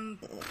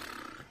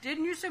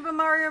 Didn't New Super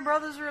Mario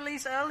Brothers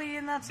release early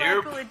in that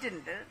cycle? Nope. It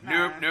didn't, did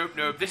it?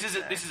 Nope. This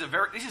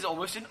is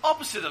almost an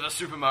opposite of a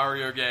Super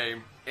Mario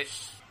game.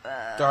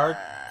 Dark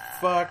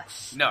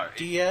Fox No,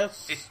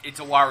 DS? It's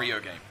a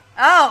Wario game.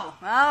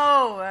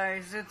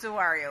 It's a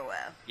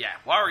WarioWare. Yeah,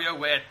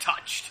 WarioWare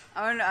touched.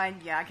 Oh, no,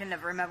 I can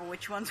never remember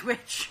which one's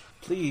which.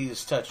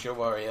 Please touch your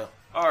Wario.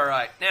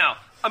 Alright, now,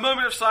 a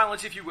moment of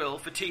silence, if you will,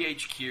 for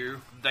THQ.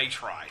 They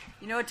tried.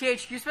 You know what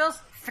THQ spells?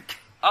 Frick.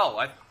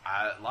 Oh,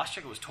 last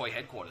check it was Toy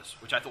Headquarters,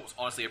 which I thought was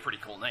honestly a pretty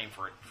cool name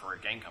for a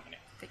game company.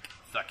 Thick.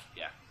 Thick,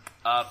 yeah.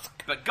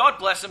 But God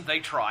bless them, they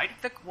tried.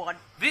 Thick one.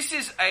 This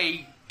is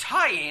a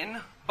tie-in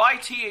by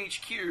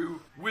THQ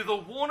with a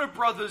Warner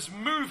Brothers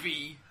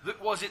movie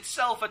that was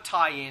itself a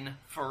tie-in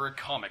for a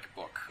comic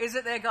book. Is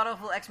it their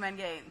god-awful X-Men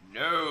game?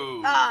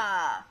 No.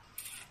 Ah!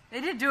 They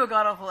did do a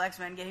god-awful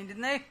X-Men game,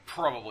 didn't they?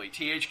 Probably.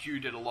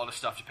 THQ did a lot of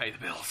stuff to pay the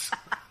bills.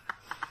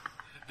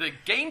 The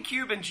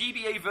GameCube and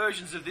GBA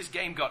versions of this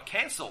game got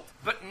cancelled,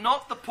 but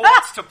not the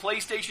ports to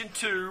PlayStation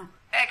 2,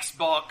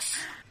 Xbox,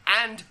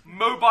 and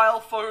mobile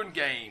phone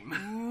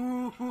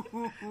game.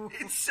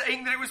 It's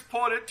saying that it was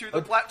ported to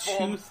the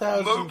platform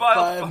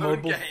 2005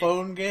 mobile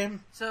phone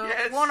game? So,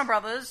 Yes. Warner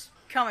Brothers,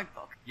 comic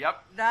book.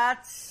 Yep.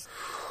 That's...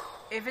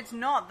 If it's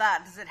not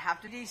that, does it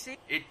have to DC?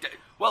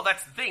 Well,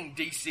 that's the thing.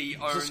 DC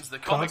owns the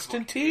comic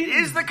Constantine? book. It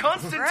is the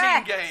Constantine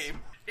Correct. game.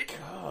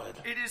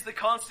 God. It is the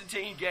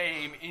Constantine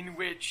game in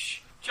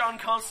which John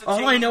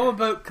Constantine... All I know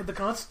about the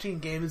Constantine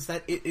game is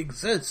that it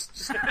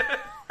exists.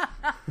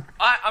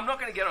 I'm not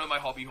going to get on my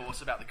hobby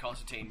horse about the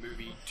Constantine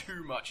movie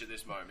too much at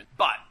this moment,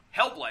 but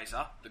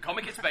Hellblazer, the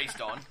comic it's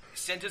based on,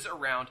 centers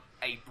around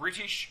a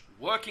British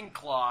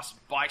working-class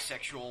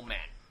bisexual man.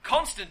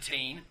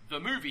 Constantine, the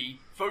movie,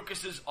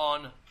 focuses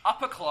on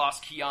upper-class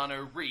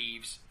Keanu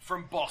Reeves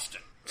from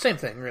Boston. Same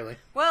thing, really.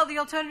 Well, the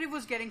alternative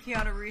was getting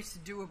Keanu Reeves to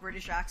do a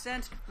British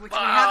accent, which we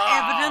have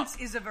evidence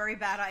is a very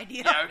bad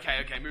idea. Yeah,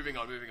 okay, moving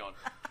on.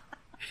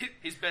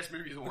 His best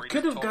movie is already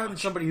Could have told gotten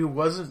much. somebody who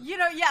wasn't... You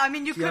know, yeah, I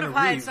mean, you could Keanu have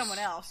hired Reeves. someone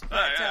else, but,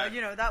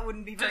 yeah. that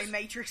wouldn't be very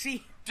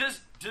Matrixy. Does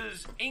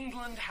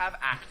England have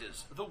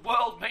actors? The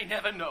world may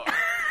never know.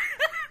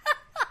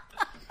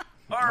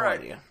 Alright,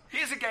 idea.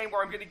 here's a game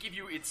where I'm going to give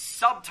you its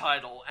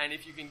subtitle, and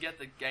if you can get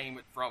the game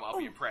from, I'll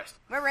be impressed.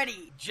 We're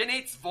ready.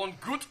 Genitz von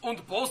Gut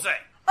und Bose.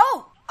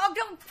 Oh,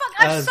 don't fuck!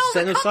 I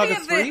sold a copy Xenosaga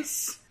of 3?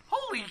 this.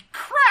 Holy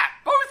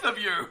crap, both of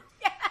you!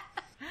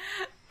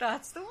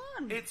 That's the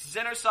one. It's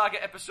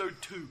Xenosaga Episode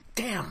 2.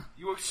 Damn.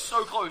 You were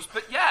so close,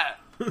 but yeah.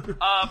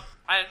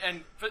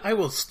 And for, I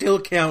will still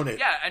count it.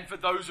 yeah, and for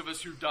those of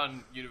us who've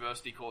done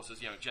university courses,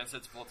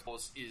 Jensen's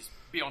Force is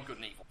Beyond Good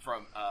and Evil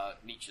from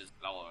Nietzsche's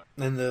Lalo.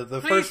 And the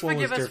Please first one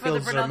was forgive us Der for the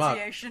Fields Zermatt.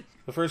 pronunciation.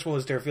 The first one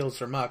was Der Fields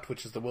Zermatt,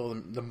 which is the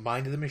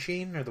mind of the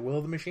machine, or the will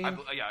of the machine. I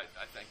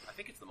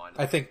think it's the mind.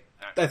 I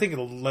think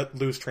it'll let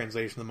loose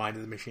translation, the mind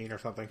of the machine, or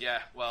something. Yeah,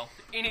 well,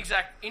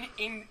 inexact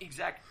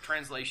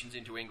translations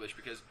into English,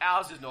 because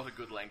ours is not a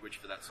good language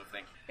for that sort of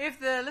thing. If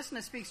the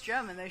listener speaks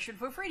German, they should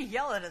feel free to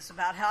yell at us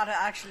about how to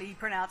actually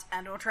pronounce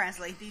and or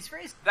translate these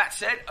phrases. That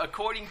said,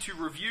 according to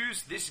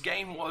reviews, this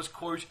game was,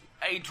 quote,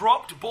 a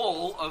dropped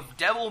ball of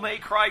Devil May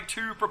Cry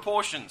 2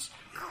 proportions,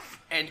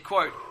 end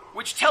quote.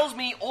 Which tells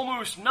me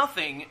almost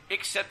nothing,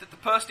 except that the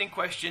person in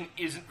question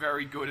isn't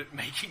very good at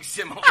making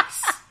similes.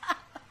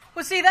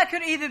 Well, see, that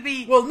could either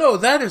be... Well, no,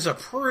 that is a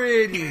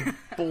pretty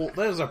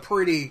that is a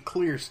pretty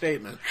clear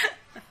statement.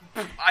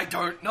 I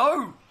don't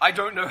know. I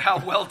don't know how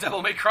well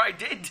Devil May Cry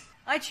did.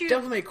 I choose...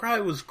 Devil May Cry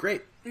was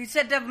great. You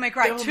said Devil May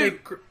Cry 2.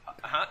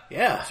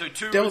 Yeah. So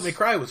 2 Devil was- May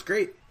Cry was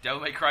great.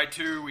 Devil May Cry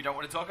 2, we don't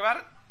want to talk about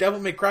it? Devil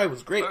May Cry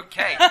was great.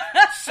 Okay,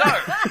 so...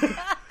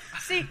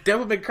 See,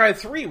 Devil May Cry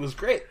 3 was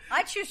great.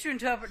 I choose to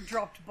interpret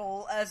dropped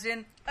ball as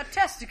in a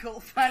testicle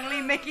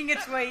finally making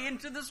its way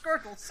into the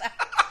scrotal sack.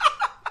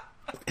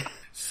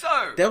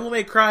 So... Devil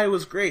May Cry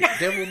was great.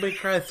 Devil May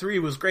Cry 3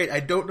 was great. I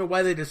don't know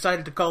why they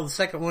decided to call the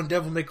second one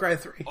Devil May Cry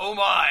 3. Oh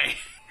my...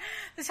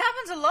 This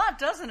happens a lot,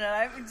 doesn't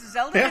it?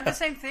 Zelda did the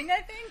same thing,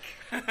 I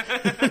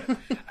think.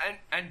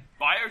 And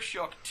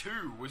Bioshock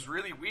 2 was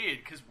really weird,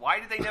 because why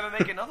did they never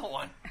make another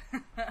one?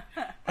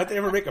 How'd they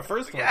ever make a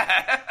first one?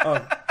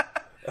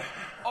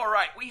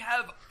 Alright, we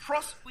have...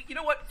 You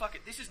know what? Fuck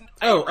it, this isn't...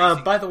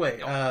 By the way,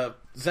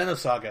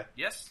 Xenosaga.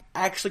 Yes?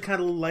 I actually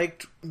kind of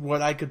liked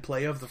what I could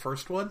play of the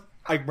first one.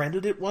 I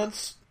rented it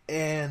once,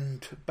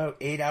 and about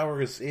 8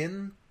 hours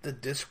in, the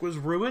disc was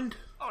ruined.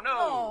 Oh no!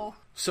 Oh,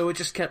 So it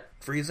just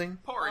kept freezing.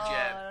 Poor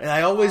Jeb. And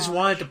I always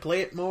wanted to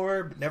play it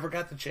more, but never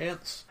got the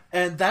chance.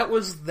 And that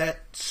was that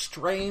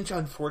strange,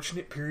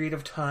 unfortunate period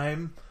of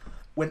time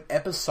when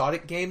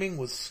episodic gaming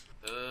was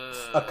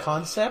a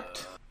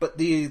concept, but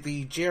the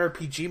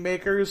JRPG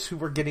makers who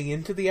were getting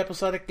into the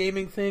episodic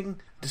gaming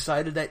thing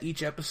decided that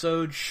each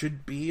episode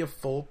should be a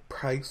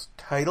full-price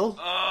title.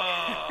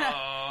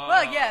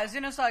 well, yeah,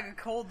 Xenosaga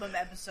called them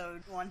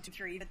episode 1, 2,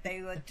 3, but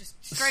they were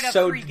just straight up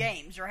So- 3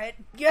 games, right?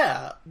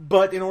 Yeah,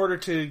 but in order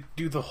to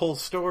do the whole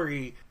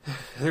story,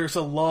 there's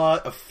a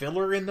lot of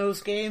filler in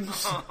those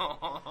games.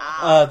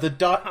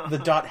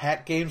 The dot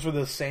hack games were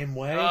the same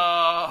way.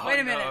 Wait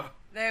a minute.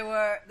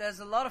 There's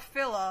a lot of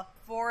filler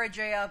for a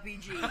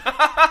JRPG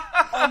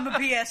on the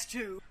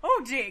PS2.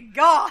 Oh dear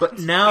God! But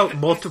now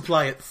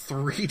multiply it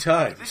 3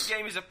 times. This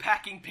game is a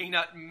packing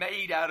peanut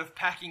made out of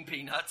packing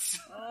peanuts.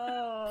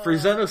 For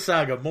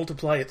Xenosaga,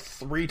 multiply it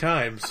 3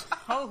 times.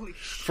 Holy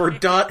shit! For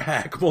dot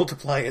hack,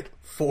 multiply it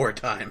 4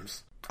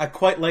 times. I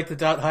quite like the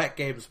dot hack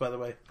games, by the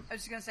way. I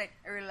was just gonna say,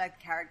 I really like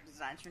the character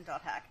designs from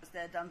Dot Hack.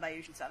 They're done by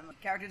Yushin Sadama.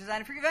 Character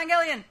designer for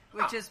Evangelion,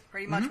 which is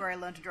pretty much where I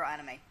learned to draw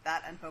anime.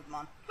 That and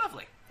Pokemon.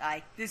 Lovely.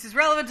 This is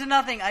relevant to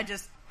nothing, I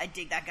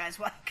dig that guy's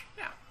work.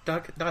 Yeah.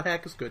 Dot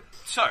hack is good.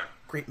 So,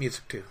 Great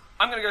music, too.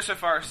 I'm going to go so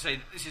far as to say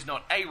that this is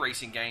not a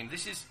racing game.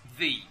 This is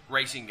the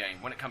racing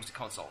game when it comes to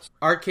consoles.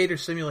 Arcade or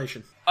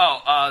simulation?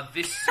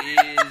 This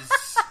is...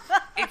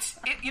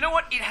 you know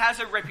what? It has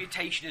a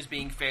reputation as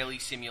being fairly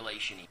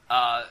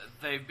simulation-y.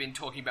 They've been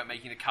talking about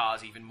making the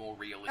cars even more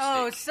realistic.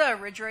 Oh, it's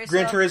Ridge Racer.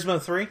 Gran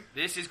Turismo 3?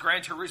 This is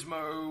Gran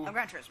Turismo...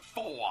 Gran Turismo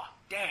 4.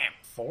 Damn.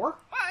 4?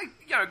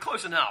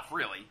 Close enough,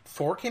 really.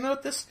 4 came out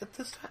at this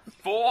time?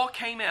 4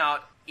 came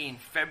out in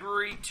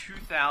February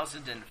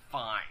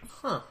 2005.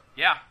 Huh.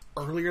 Yeah.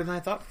 Earlier than I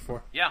thought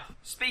before. Yeah.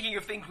 Speaking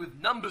of things with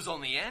numbers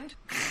on the end,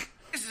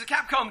 this is a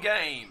Capcom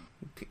game.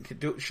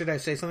 Should I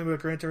say something about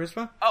Gran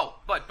Turismo? Oh,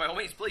 but by all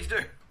means, please do.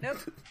 Nope.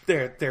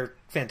 They're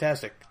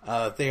fantastic.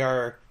 They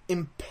are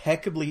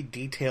impeccably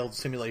detailed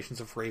simulations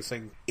of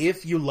racing.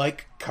 If you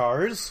like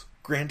cars,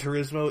 Gran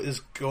Turismo is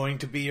going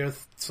to be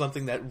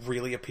something that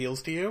really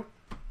appeals to you.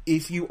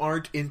 If you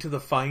aren't into the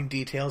fine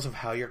details of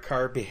how your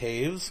car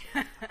behaves,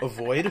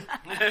 avoid.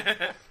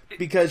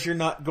 Because you're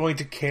not going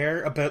to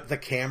care about the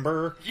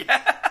camber.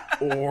 Yeah.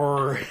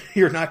 Or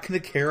you're not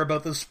going to care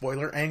about the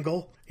spoiler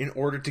angle in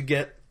order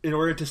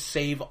to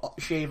shave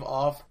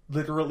off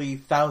literally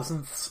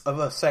thousandths of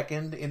a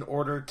second in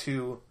order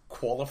to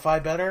qualify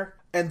better.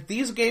 And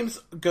these games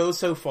go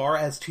so far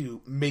as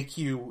to make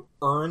you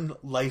earn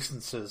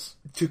licenses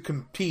to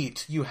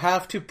compete. You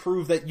have to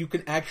prove that you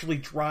can actually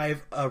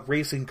drive a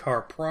racing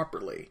car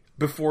properly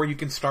before you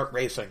can start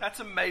racing.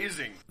 That's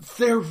amazing.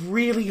 They're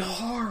really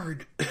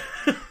hard.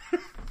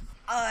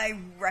 I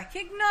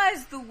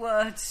recognize the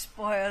word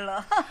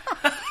spoiler.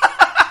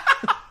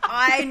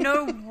 I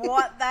know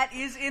what that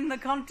is in the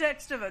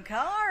context of a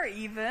car,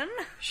 even.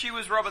 She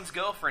was Robin's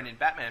girlfriend in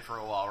Batman for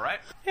a while, right?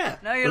 Yeah.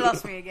 No, you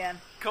lost me again.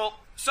 Cool.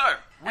 So,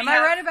 Am I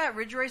right about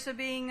Ridge Racer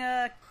being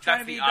trying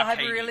to be the arcadey.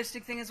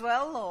 hyper-realistic thing as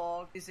well,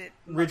 or is it...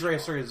 Ridge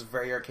Racer is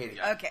very arcadey.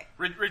 Yeah. Okay.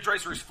 Ridge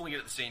Racer is fooling it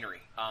at the scenery.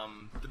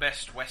 The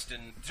best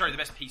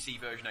PC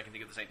version I can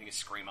think of the same thing as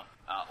Screamer.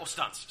 Or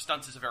Stunts.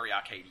 Stunts is a very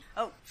arcadey.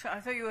 Oh, I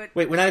thought you were...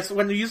 Wait,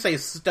 when you say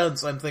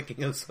stunts, I'm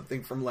thinking of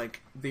something from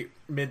like the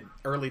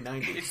early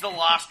 90s. It's the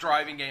last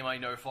driving game I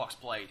know Fox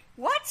played.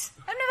 What?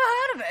 I've never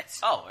heard of it.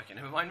 Oh, okay,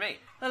 never mind me.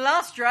 The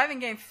last driving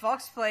game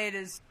Fox played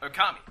is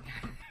Okami.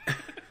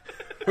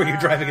 Where you're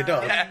driving a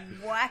dog. Yeah.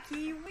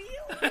 Wacky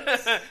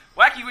Wheels.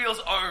 Wacky Wheels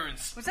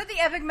owns. Was that the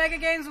Epic Mega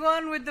Games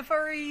one with the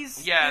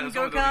furries? Yeah, and there's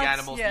one with all the go-karts?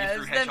 animals and you Yeah,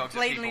 threw it's hedgehogs them at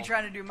blatantly people.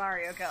 trying to do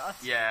Mario Kart.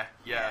 Yeah.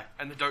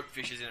 And the dope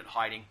fish is in it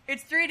hiding.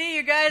 It's 3D,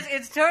 you guys.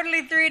 It's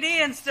totally 3D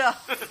and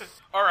stuff.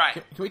 Alright.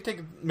 Can we take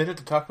a minute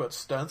to talk about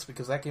Stunts,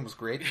 because that game was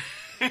great.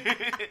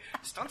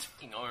 Stunts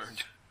fucking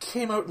owned.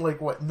 Came out in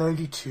like, what,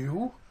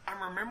 92?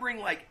 I'm remembering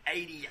like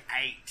 88.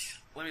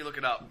 Let me look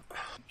it up.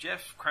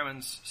 Jeff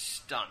Kremen's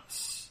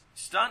Stunts.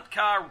 Stunt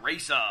Car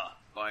Racer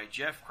by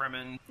Jeff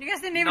Kremen. You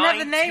guys didn't even have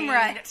the name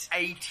right.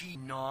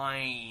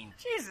 1989.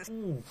 Jesus.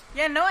 Ooh.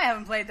 Yeah, no, I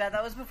haven't played that.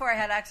 That was before I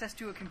had access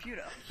to a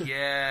computer.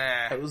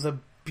 Yeah. It was a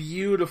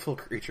beautiful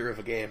creature of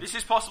a game. This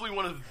is possibly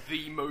one of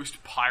the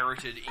most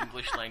pirated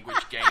English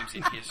language games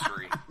in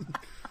history.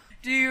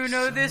 Do you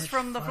know So this much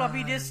from the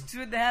floppy fun. disks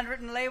with the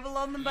handwritten label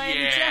on them by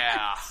any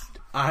Yeah. chance?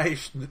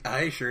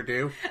 I sure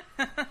do.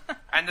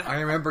 And the I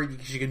remember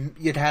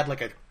you'd had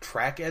like a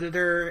track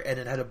editor, and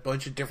it had a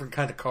bunch of different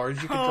kind of cars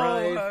you could Oh,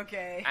 drive.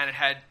 okay. and it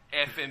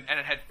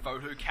had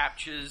photo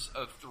captures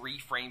of 3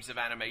 frames of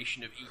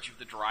animation of each of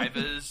the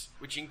drivers,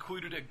 which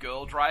included a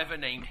girl driver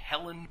named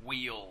Helen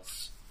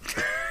Wheels.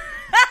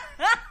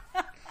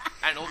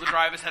 And all the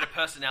drivers had a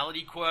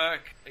personality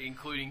quirk,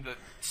 including that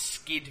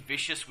Skid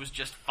Vicious was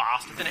just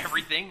faster than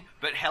everything,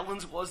 but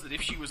Helen's was that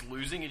if she was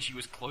losing and she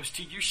was close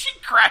to you,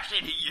 she'd crash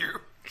into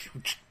you.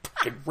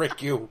 Fucking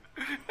wreck you.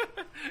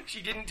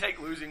 She didn't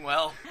take losing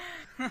well.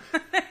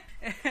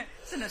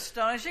 It's an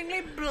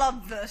astonishingly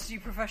bloodthirsty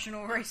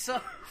professional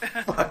racer.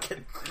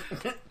 Fucking.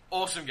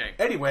 Awesome game.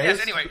 Anyways.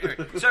 Yes, anyway.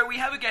 So we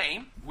have a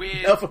game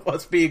with... Enough of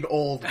us being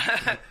old.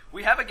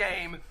 We have a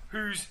game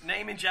whose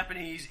name in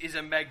Japanese is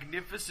a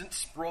magnificent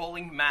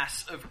sprawling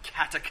mass of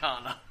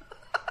katakana.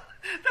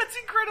 That's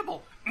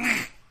incredible.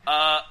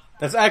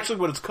 That's actually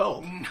what it's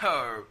called.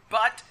 No,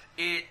 but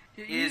it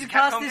You is a can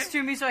pass Capcom this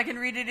game. to me so I can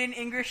read it in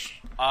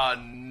English?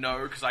 No,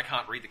 because I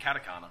can't read the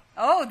katakana.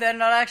 Oh, then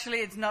not actually,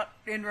 it's not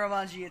in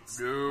Romanji, it's...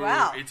 No,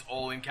 Wow. it's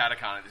all in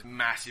katakana, this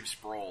massive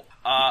sprawl.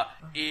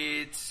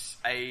 It's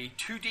a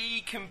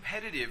 2D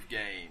competitive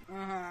game.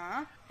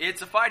 Uh-huh.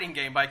 It's a fighting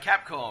game by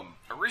Capcom.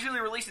 Originally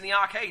released in the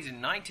arcades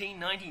in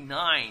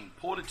 1999.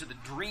 Ported to the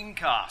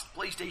Dreamcast,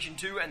 PlayStation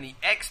 2, and the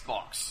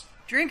Xbox.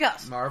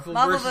 Dreamcast. Marvel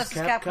vs.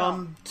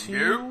 Capcom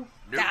 2.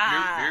 No.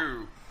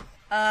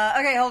 Ah.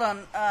 Okay, hold on.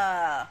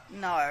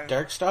 No.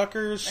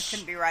 Darkstalkers. That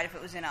couldn't be right if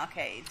it was in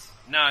arcades.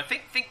 No,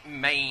 think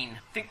main.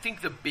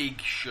 Think the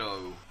big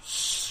show.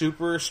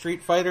 Super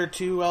Street Fighter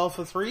 2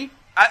 Alpha 3.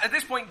 At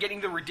this point, getting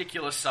the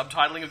ridiculous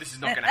subtitling of this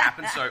is not going to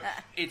happen, so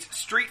it's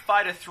Street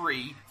Fighter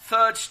 3,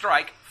 Third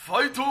Strike,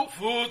 Fight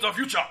for the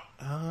Future.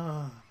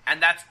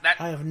 And that's that.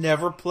 I have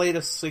never played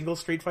a single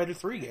Street Fighter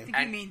 3 I game. think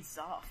you mean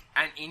soft.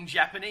 And in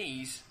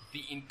Japanese,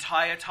 the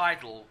entire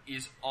title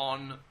is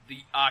on the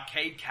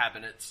arcade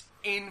cabinets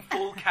in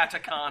full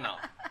katakana.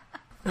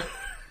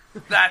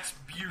 That's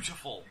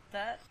beautiful.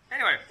 That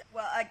Anyway,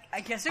 Well,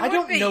 I guess it I would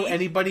don't be. know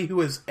anybody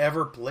who has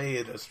ever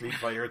played a Street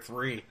Fighter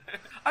 3.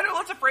 I know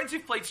lots of friends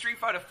who've played Street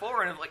Fighter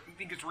 4 and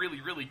think it's really,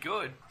 really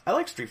good. I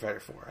like Street Fighter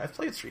 4. I've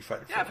played Street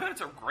Fighter 4. Yeah, I've heard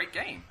it's a great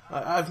game.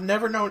 I've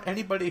never known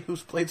anybody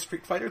who's played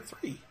Street Fighter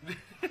 3.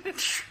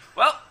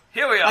 Well,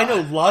 here we are. I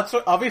know lots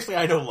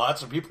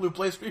of people who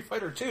play Street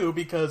Fighter 2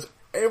 because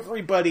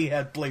everybody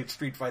had played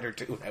Street Fighter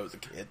 2 when I was a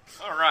kid.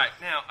 Alright,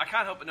 now, I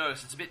can't help but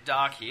notice it's a bit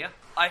dark here.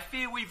 I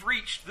fear we've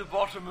reached the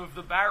bottom of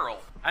the barrel.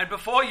 And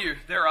before you,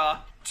 there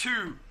are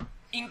 2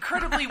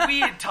 incredibly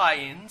weird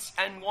tie-ins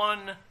and 1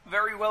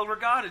 very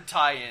well-regarded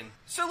tie-in.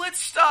 So let's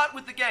start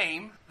with the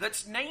game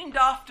that's named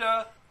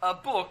after a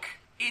book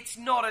it's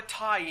not a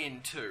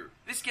tie-in to.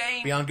 This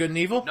game... Beyond Good and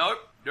Evil? Nope.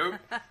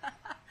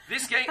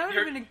 This game... That would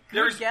have been a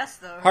there good is- guess,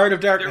 though. Heart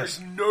of There Darkness.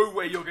 is no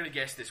way you're going to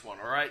guess this one,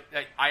 alright?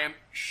 I am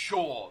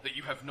sure that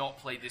you have not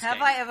played this Have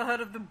game. I ever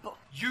heard of the book?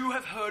 You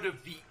have heard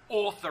of the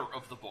author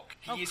of the book.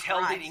 He Oh, is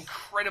held in Christ.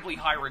 incredibly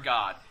high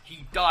regard.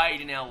 He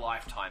died in our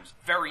lifetimes.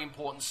 Very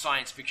important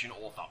science fiction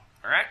author.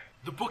 Alright?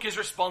 The book is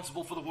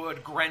responsible for the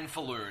word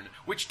Grenfalloon,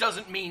 which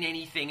doesn't mean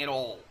anything at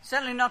all.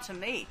 Certainly not to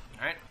me.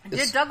 Alright?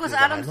 Did Douglas is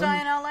it Adams Heinlein?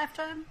 die in our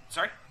lifetime?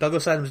 Sorry?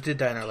 Douglas Adams did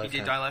die in our He lifetime.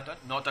 did die lifetime.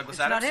 Not Douglas It's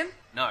not Adams. him?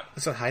 No.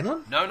 Is that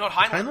Heinlein? No, not Is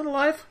Heinlein. Heinlein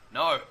alive?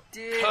 No.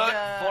 Did Kurt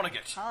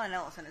Vonnegut. Harlan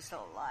Ellison is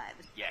still alive.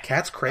 Yeah.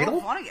 Cat's Cradle?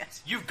 Oh,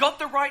 Vonnegut. You've got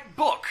the right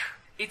book.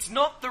 It's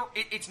not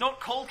it's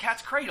not called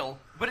Cat's Cradle,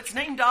 but it's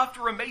named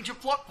after a major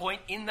plot point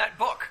in that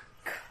book.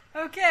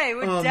 Okay,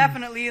 we're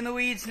definitely in the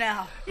weeds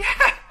now.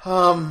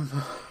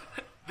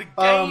 The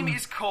game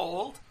is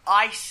called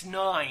Ice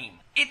 9.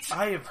 It's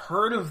I have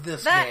heard of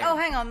this That game. oh,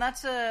 hang on,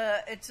 it's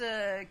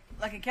a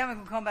like a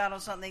chemical compound or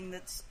something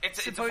that's it's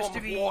a supposed form to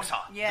of be water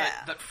Yeah.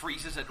 that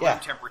freezes at Yeah. room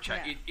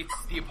temperature. Yeah.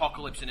 It's the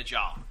apocalypse in a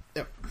jar.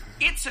 Yep.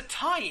 It's a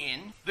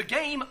tie-in. The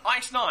game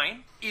Ice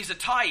 9 is a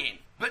tie-in,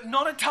 but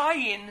not a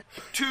tie-in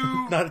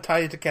to Not a tie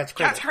into Cat's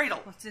Cradle. Cat's Cradle.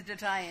 What's it to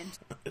tie in?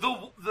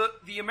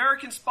 The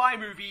American spy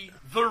movie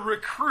The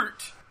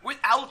Recruit with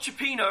Al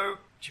Pacino,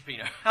 With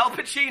Al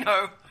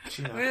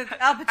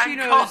and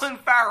Pacino's Colin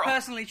Farrell.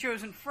 personally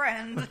chosen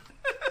friend.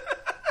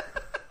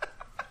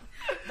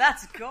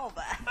 That's a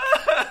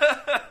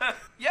callback.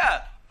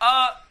 Yeah.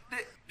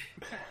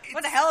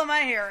 What the hell am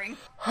I hearing?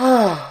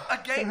 A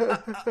game.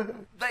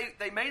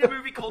 They made a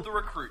movie called The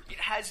Recruit. It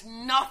has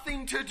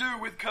nothing to do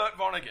with Kurt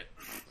Vonnegut.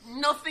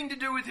 Nothing to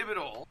do with him at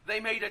all. They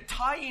made a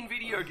tie-in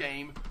video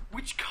game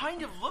which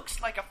kind of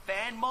looks like a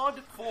fan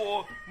mod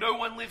for No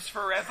One Lives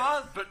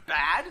Forever, but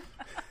bad.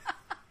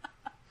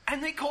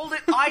 And they called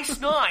it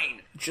Ice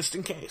 9. Just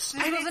in case.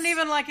 This wasn't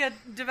even like a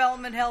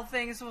development hell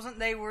thing. This wasn't.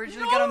 They were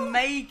originally No. going to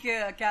make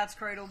a Cat's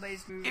Cradle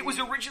based movie. It was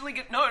originally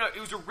it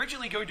was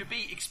originally going to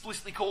be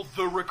explicitly called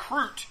The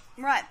Recruit.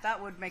 right.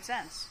 That would make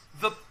sense.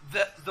 The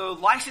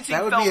licensing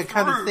That would fell be a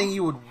kind through. of thing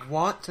you would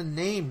want to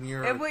name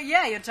your...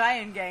 Your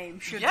tie-in game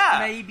should Yeah.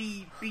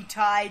 maybe be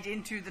tied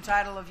into the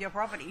title of your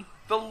property.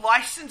 The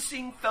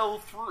licensing fell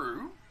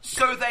through,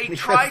 so they because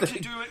tried they- to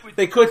do it with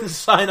They couldn't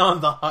sign on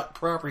the hot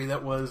property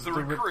that was The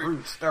The Recruit.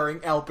 Recruit,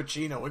 starring Al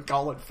Pacino and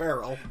Colin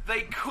Farrell.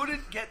 They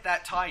couldn't get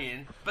that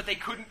tie-in, but they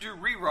couldn't do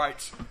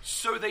rewrites,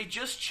 so they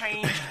just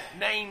changed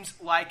names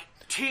like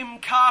Tim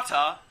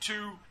Carter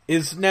to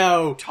Is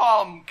now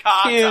Tom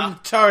Carter. Tim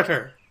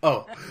Tartar.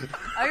 Oh.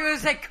 I was going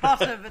to say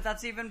Cotter, but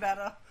that's even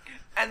better.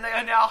 And they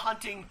are now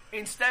hunting,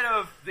 instead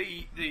of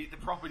the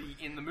property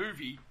in the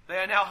movie, they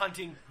are now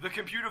hunting the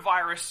computer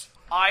virus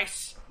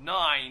Ice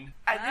 9.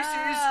 And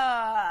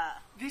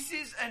this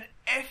is an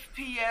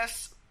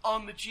FPS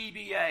on the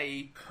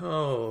GBA,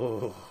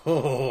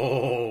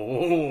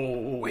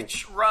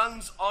 which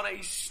runs on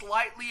a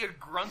slightly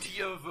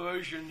gruntier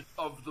version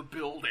of the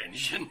build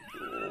engine.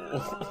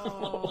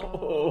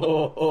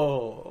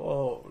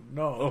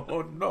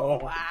 No.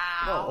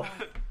 Wow.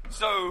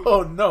 So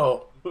Oh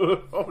no.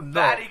 Oh no.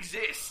 that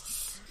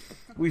exists.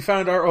 We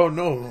found our oh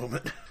no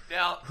moment.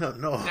 Now, Oh,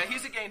 no. now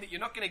here's a game that you're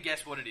not going to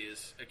guess what it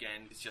is.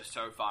 Again, it's just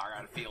so far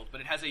out of field, but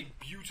it has a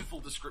beautiful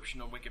description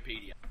on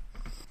Wikipedia.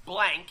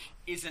 Blank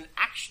is an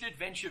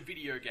action-adventure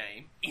video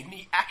game in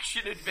the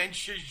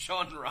action-adventure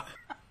genre.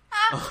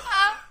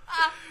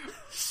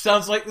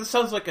 Sounds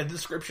like a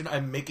description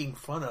I'm making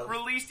fun of.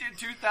 Released in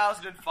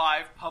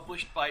 2005,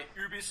 published by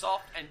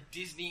Ubisoft and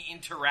Disney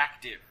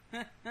Interactive.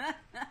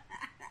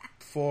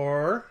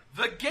 For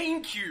The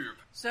GameCube.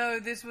 So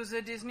this was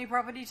a Disney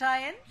property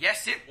tie-in?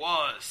 Yes, it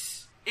was.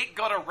 It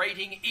got a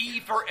rating E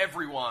for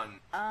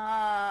everyone.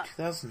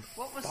 2005?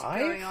 What was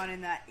going on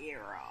in that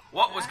era?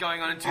 What was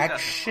going on in 2005?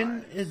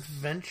 Action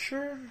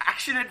adventure?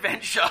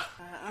 Action-adventure.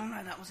 Oh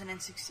no, that was an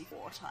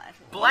N64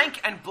 title.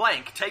 Blank and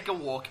Blank take a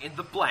walk in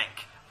the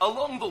blank.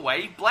 Along the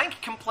way,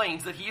 Blank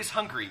complains that he is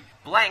hungry.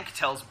 Blank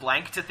tells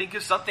Blank to think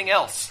of something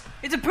else.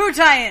 It's a Pooh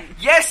tie-in!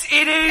 Yes,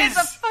 it is! It's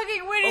a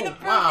fucking Winnie the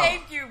Pooh wow.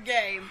 GameCube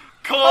game!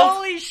 Called-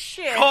 Holy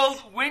shit! Called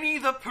Winnie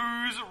the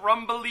Pooh's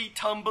Rumbly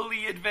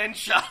Tumbly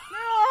Adventure.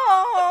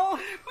 No!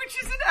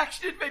 Which is an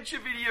action-adventure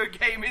video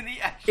game in the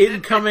action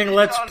Incoming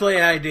Let's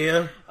Play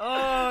idea.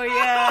 Oh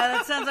yeah,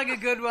 that sounds like a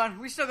good one.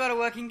 We still got a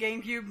working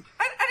GameCube. And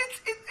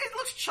it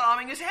looks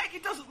charming as heck.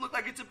 It doesn't look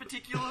like it's a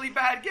particularly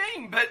bad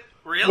game, but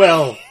really?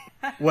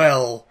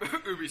 Well.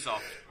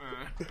 Ubisoft.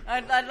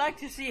 I'd like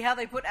to see how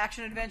they put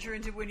action-adventure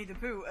into Winnie the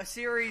Pooh, a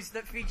series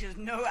that features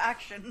no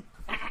action.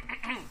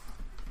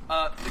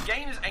 The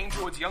game is aimed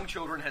towards young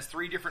children, has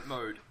 3 different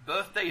modes.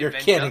 Birthday You're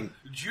Adventure, kidding.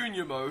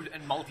 Junior Mode,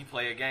 and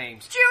Multiplayer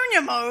Games.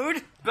 Junior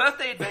mode?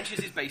 Birthday Adventures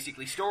is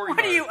basically story What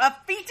mode. are you, a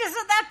fetus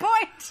at that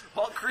point?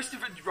 While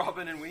Christopher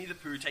Robin and Winnie the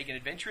Pooh take an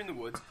adventure in the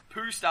woods,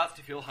 Pooh starts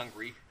to feel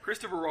hungry.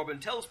 Christopher Robin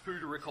tells Pooh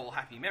to recall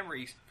happy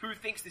memories. Pooh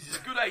thinks this is a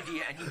good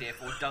idea, and he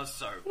therefore does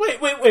so. Wait.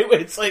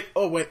 It's like,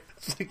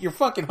 it's like you're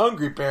fucking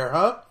hungry, bear,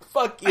 huh?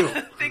 Fuck you.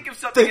 Think of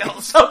something Think of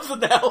else.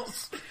 something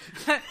else.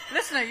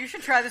 Listener, you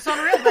should try this on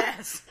Real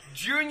Bass.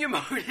 Junior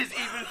Mode is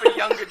even for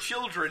younger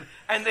children,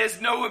 and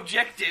there's no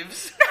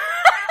objectives.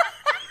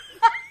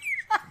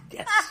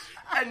 Yes.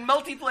 And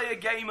Multiplayer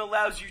Game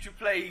allows you to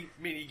play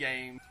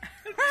mini-games.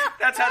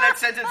 That's how that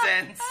sentence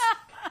ends.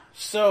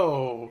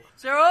 So,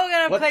 So we're all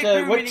gonna play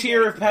Pooh what mini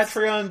tier of games.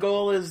 Patreon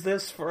goal is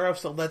this for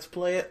us? So let's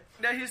play it.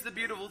 Now here's the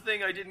beautiful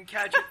thing, I didn't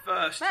catch it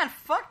first. Man,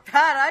 fuck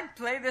that. I'd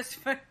play this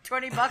for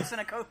 $20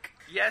 and a Coke.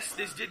 Yes,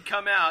 this did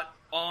come out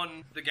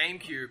on the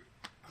GameCube,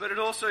 but it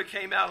also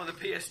came out on the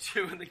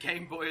PS2 and the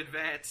Game Boy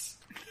Advance.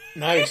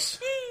 Nice.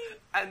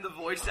 And the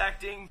voice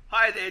acting.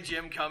 Hi there,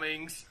 Jim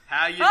Cummings.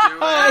 How you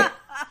doing?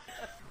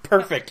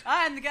 Perfect.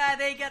 I'm the guy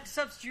they got to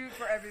substitute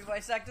for every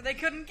voice actor they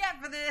couldn't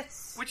get for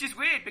this. Which is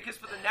weird, because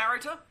for the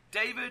narrator,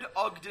 David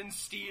Ogden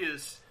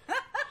Steers.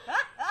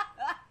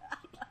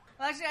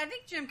 Well, actually, I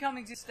think Jim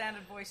Cummings is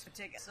standard voice for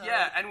Tigger. So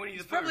Yeah, and Winnie the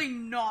it's Pooh. probably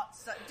not.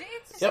 It's a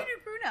Yep. Studio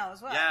Pooh now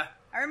as well. Yeah.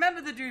 I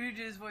remember the dude who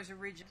did his voice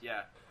originally.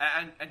 Yeah,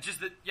 and just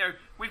that,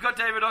 we've got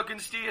David Ogden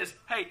Steers.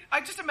 Hey,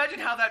 I just imagine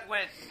how that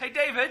went. Hey,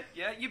 David,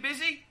 you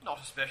busy? Not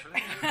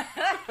especially.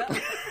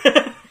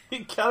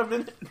 Count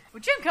him in.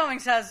 Well, Jim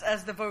Cummings has,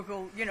 as the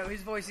vocal,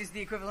 his voice is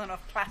the equivalent of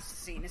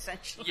plasticine,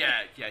 essentially.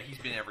 yeah, he's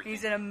been everything.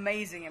 He's an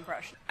amazing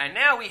impression. And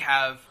now we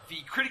have the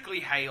critically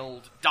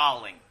hailed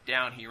darling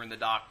down here in the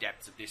dark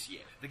depths of this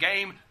year. The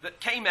game that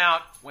came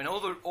out when all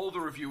the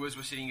reviewers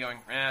were sitting going,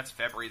 it's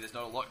February, there's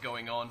not a lot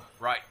going on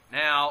right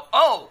now.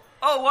 Oh,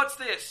 what's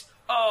this?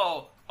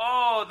 Oh,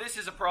 this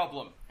is a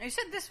problem. You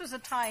said this was a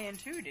tie-in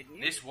too, didn't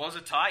you? This was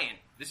a tie-in.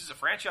 This is a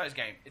franchise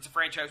game. It's a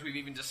franchise we've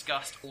even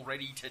discussed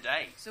already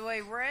today. So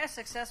a rare,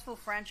 successful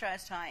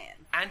franchise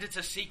tie-in. And it's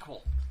a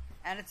sequel.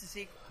 And it's a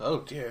sequel.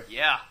 Oh dear.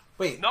 Yeah.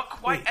 Wait, Not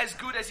quite wait. as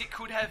good as it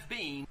could have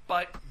been,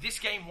 but this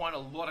game won a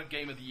lot of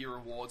Game of the Year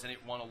awards, and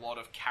it won a lot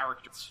of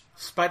characters.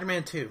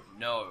 Spider-Man 2.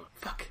 No.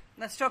 Fuck.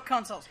 Let's talk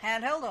consoles.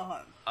 Handheld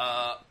or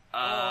home?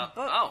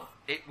 Both.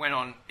 It went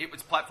on,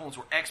 its platforms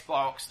were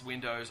Xbox,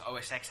 Windows,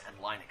 OS X, and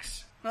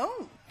Linux.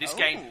 Oh. This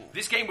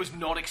game was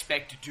not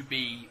expected to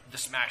be the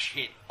smash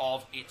hit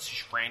of its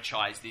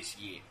franchise this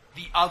year.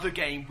 The other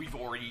game we've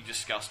already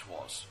discussed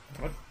was.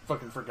 I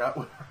fucking forgot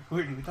what we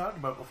were talking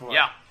about before.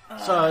 Yeah.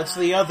 So it's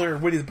the other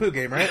Winnie the Pooh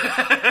game, right?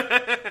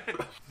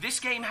 This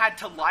game had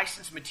to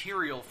license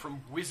material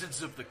from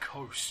Wizards of the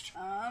Coast.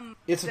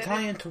 It's a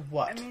tie-in to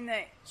what? I mean,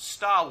 they...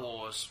 Star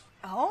Wars.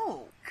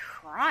 Oh,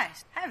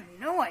 Christ. I have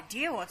no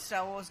idea what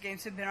Star Wars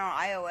games have been on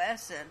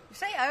iOS and... You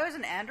say iOS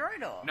and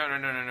Android, or...?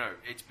 No.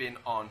 It's been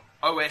on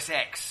OS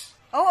X.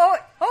 Oh,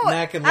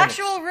 Mac and Linux.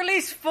 actual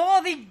release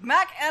for the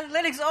Mac and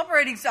Linux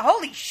operating system.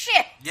 Holy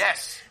shit!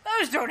 Yes.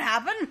 Those don't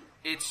happen.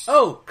 It's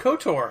Oh,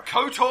 KOTOR.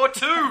 KOTOR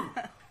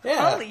 2.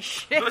 Yeah. Holy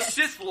shit. The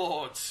Sith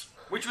Lords.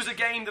 Which was a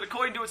game that,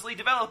 according to its lead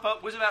developer,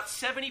 was about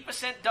 70%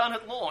 done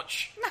at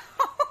launch.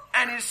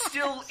 And is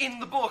still in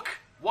the book.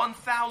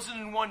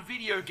 1001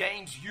 video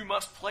games you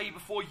must play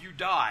before you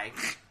die.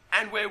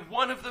 And where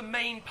one of the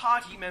main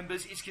party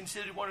members is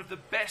considered one of the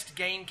best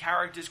game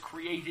characters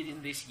created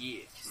in this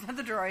year. Is that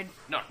the droid?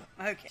 No.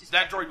 Okay.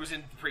 That droid was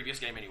in the previous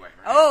game anyway.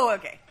 Right? Oh,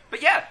 okay.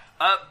 But yeah,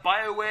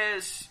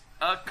 BioWare's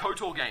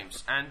KOTOR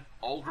games, and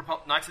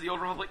Knights of the Old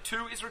Republic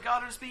 2 is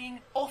regarded as being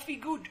awfully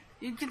good.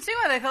 You can see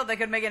why they thought they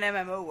could make an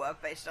MMO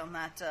work based on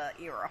that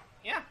era.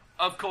 Yeah.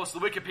 Of course, the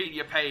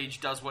Wikipedia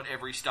page does what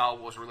every Star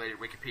Wars-related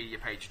Wikipedia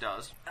page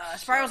does.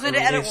 Spirals into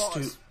Edit Released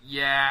Wars. to-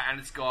 Yeah, and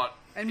it's got...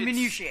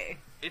 Minutiae.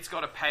 It's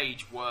got a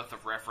page worth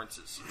of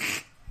references.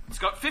 It's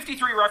got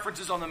 53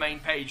 references on the main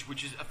page,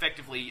 which is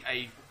effectively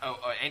a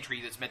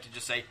entry that's meant to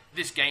just say,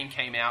 this game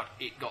came out,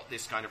 it got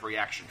this kind of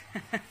reaction.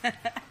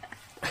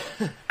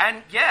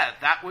 And yeah,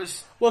 that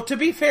was... Well, to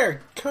be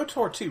fair,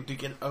 KOTOR 2 did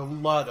get a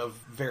lot of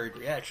varied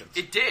reactions.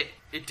 It did.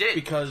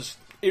 Because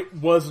it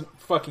wasn't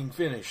fucking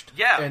finished.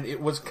 Yeah. And it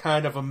was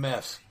kind of a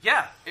mess.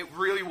 Yeah, it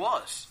really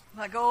was.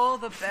 Like all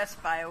the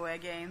best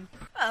BioWare games.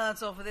 Well,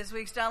 that's all for this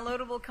week's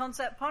Downloadable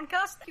Concept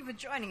Podcast. Thank you for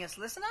joining us,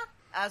 listener.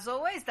 As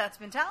always, that's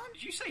been Talon.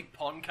 Did you say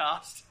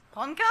podcast?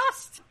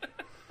 Podcast?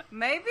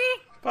 Maybe?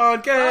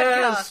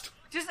 Podcast!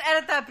 Just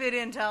edit that bit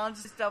in, Talon.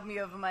 Just dub me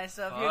over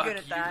myself. You're good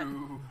at that.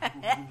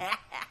 that.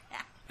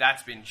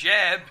 That's been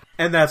Jeb.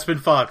 And that's been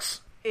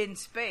Fox. In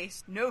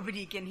space,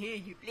 nobody can hear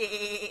you.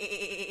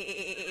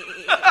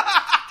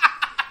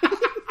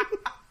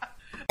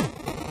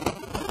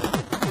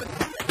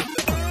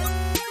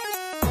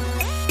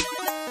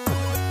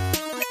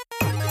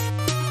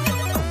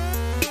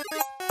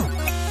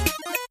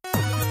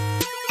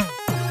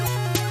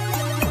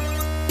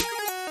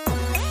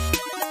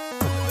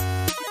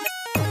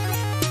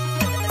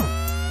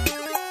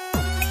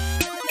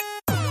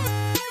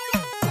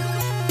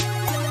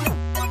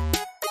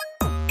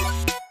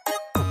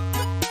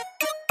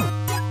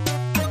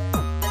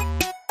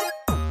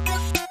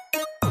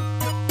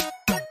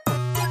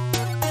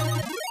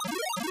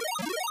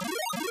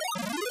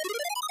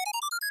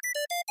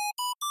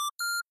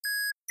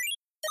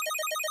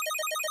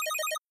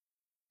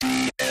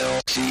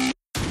 See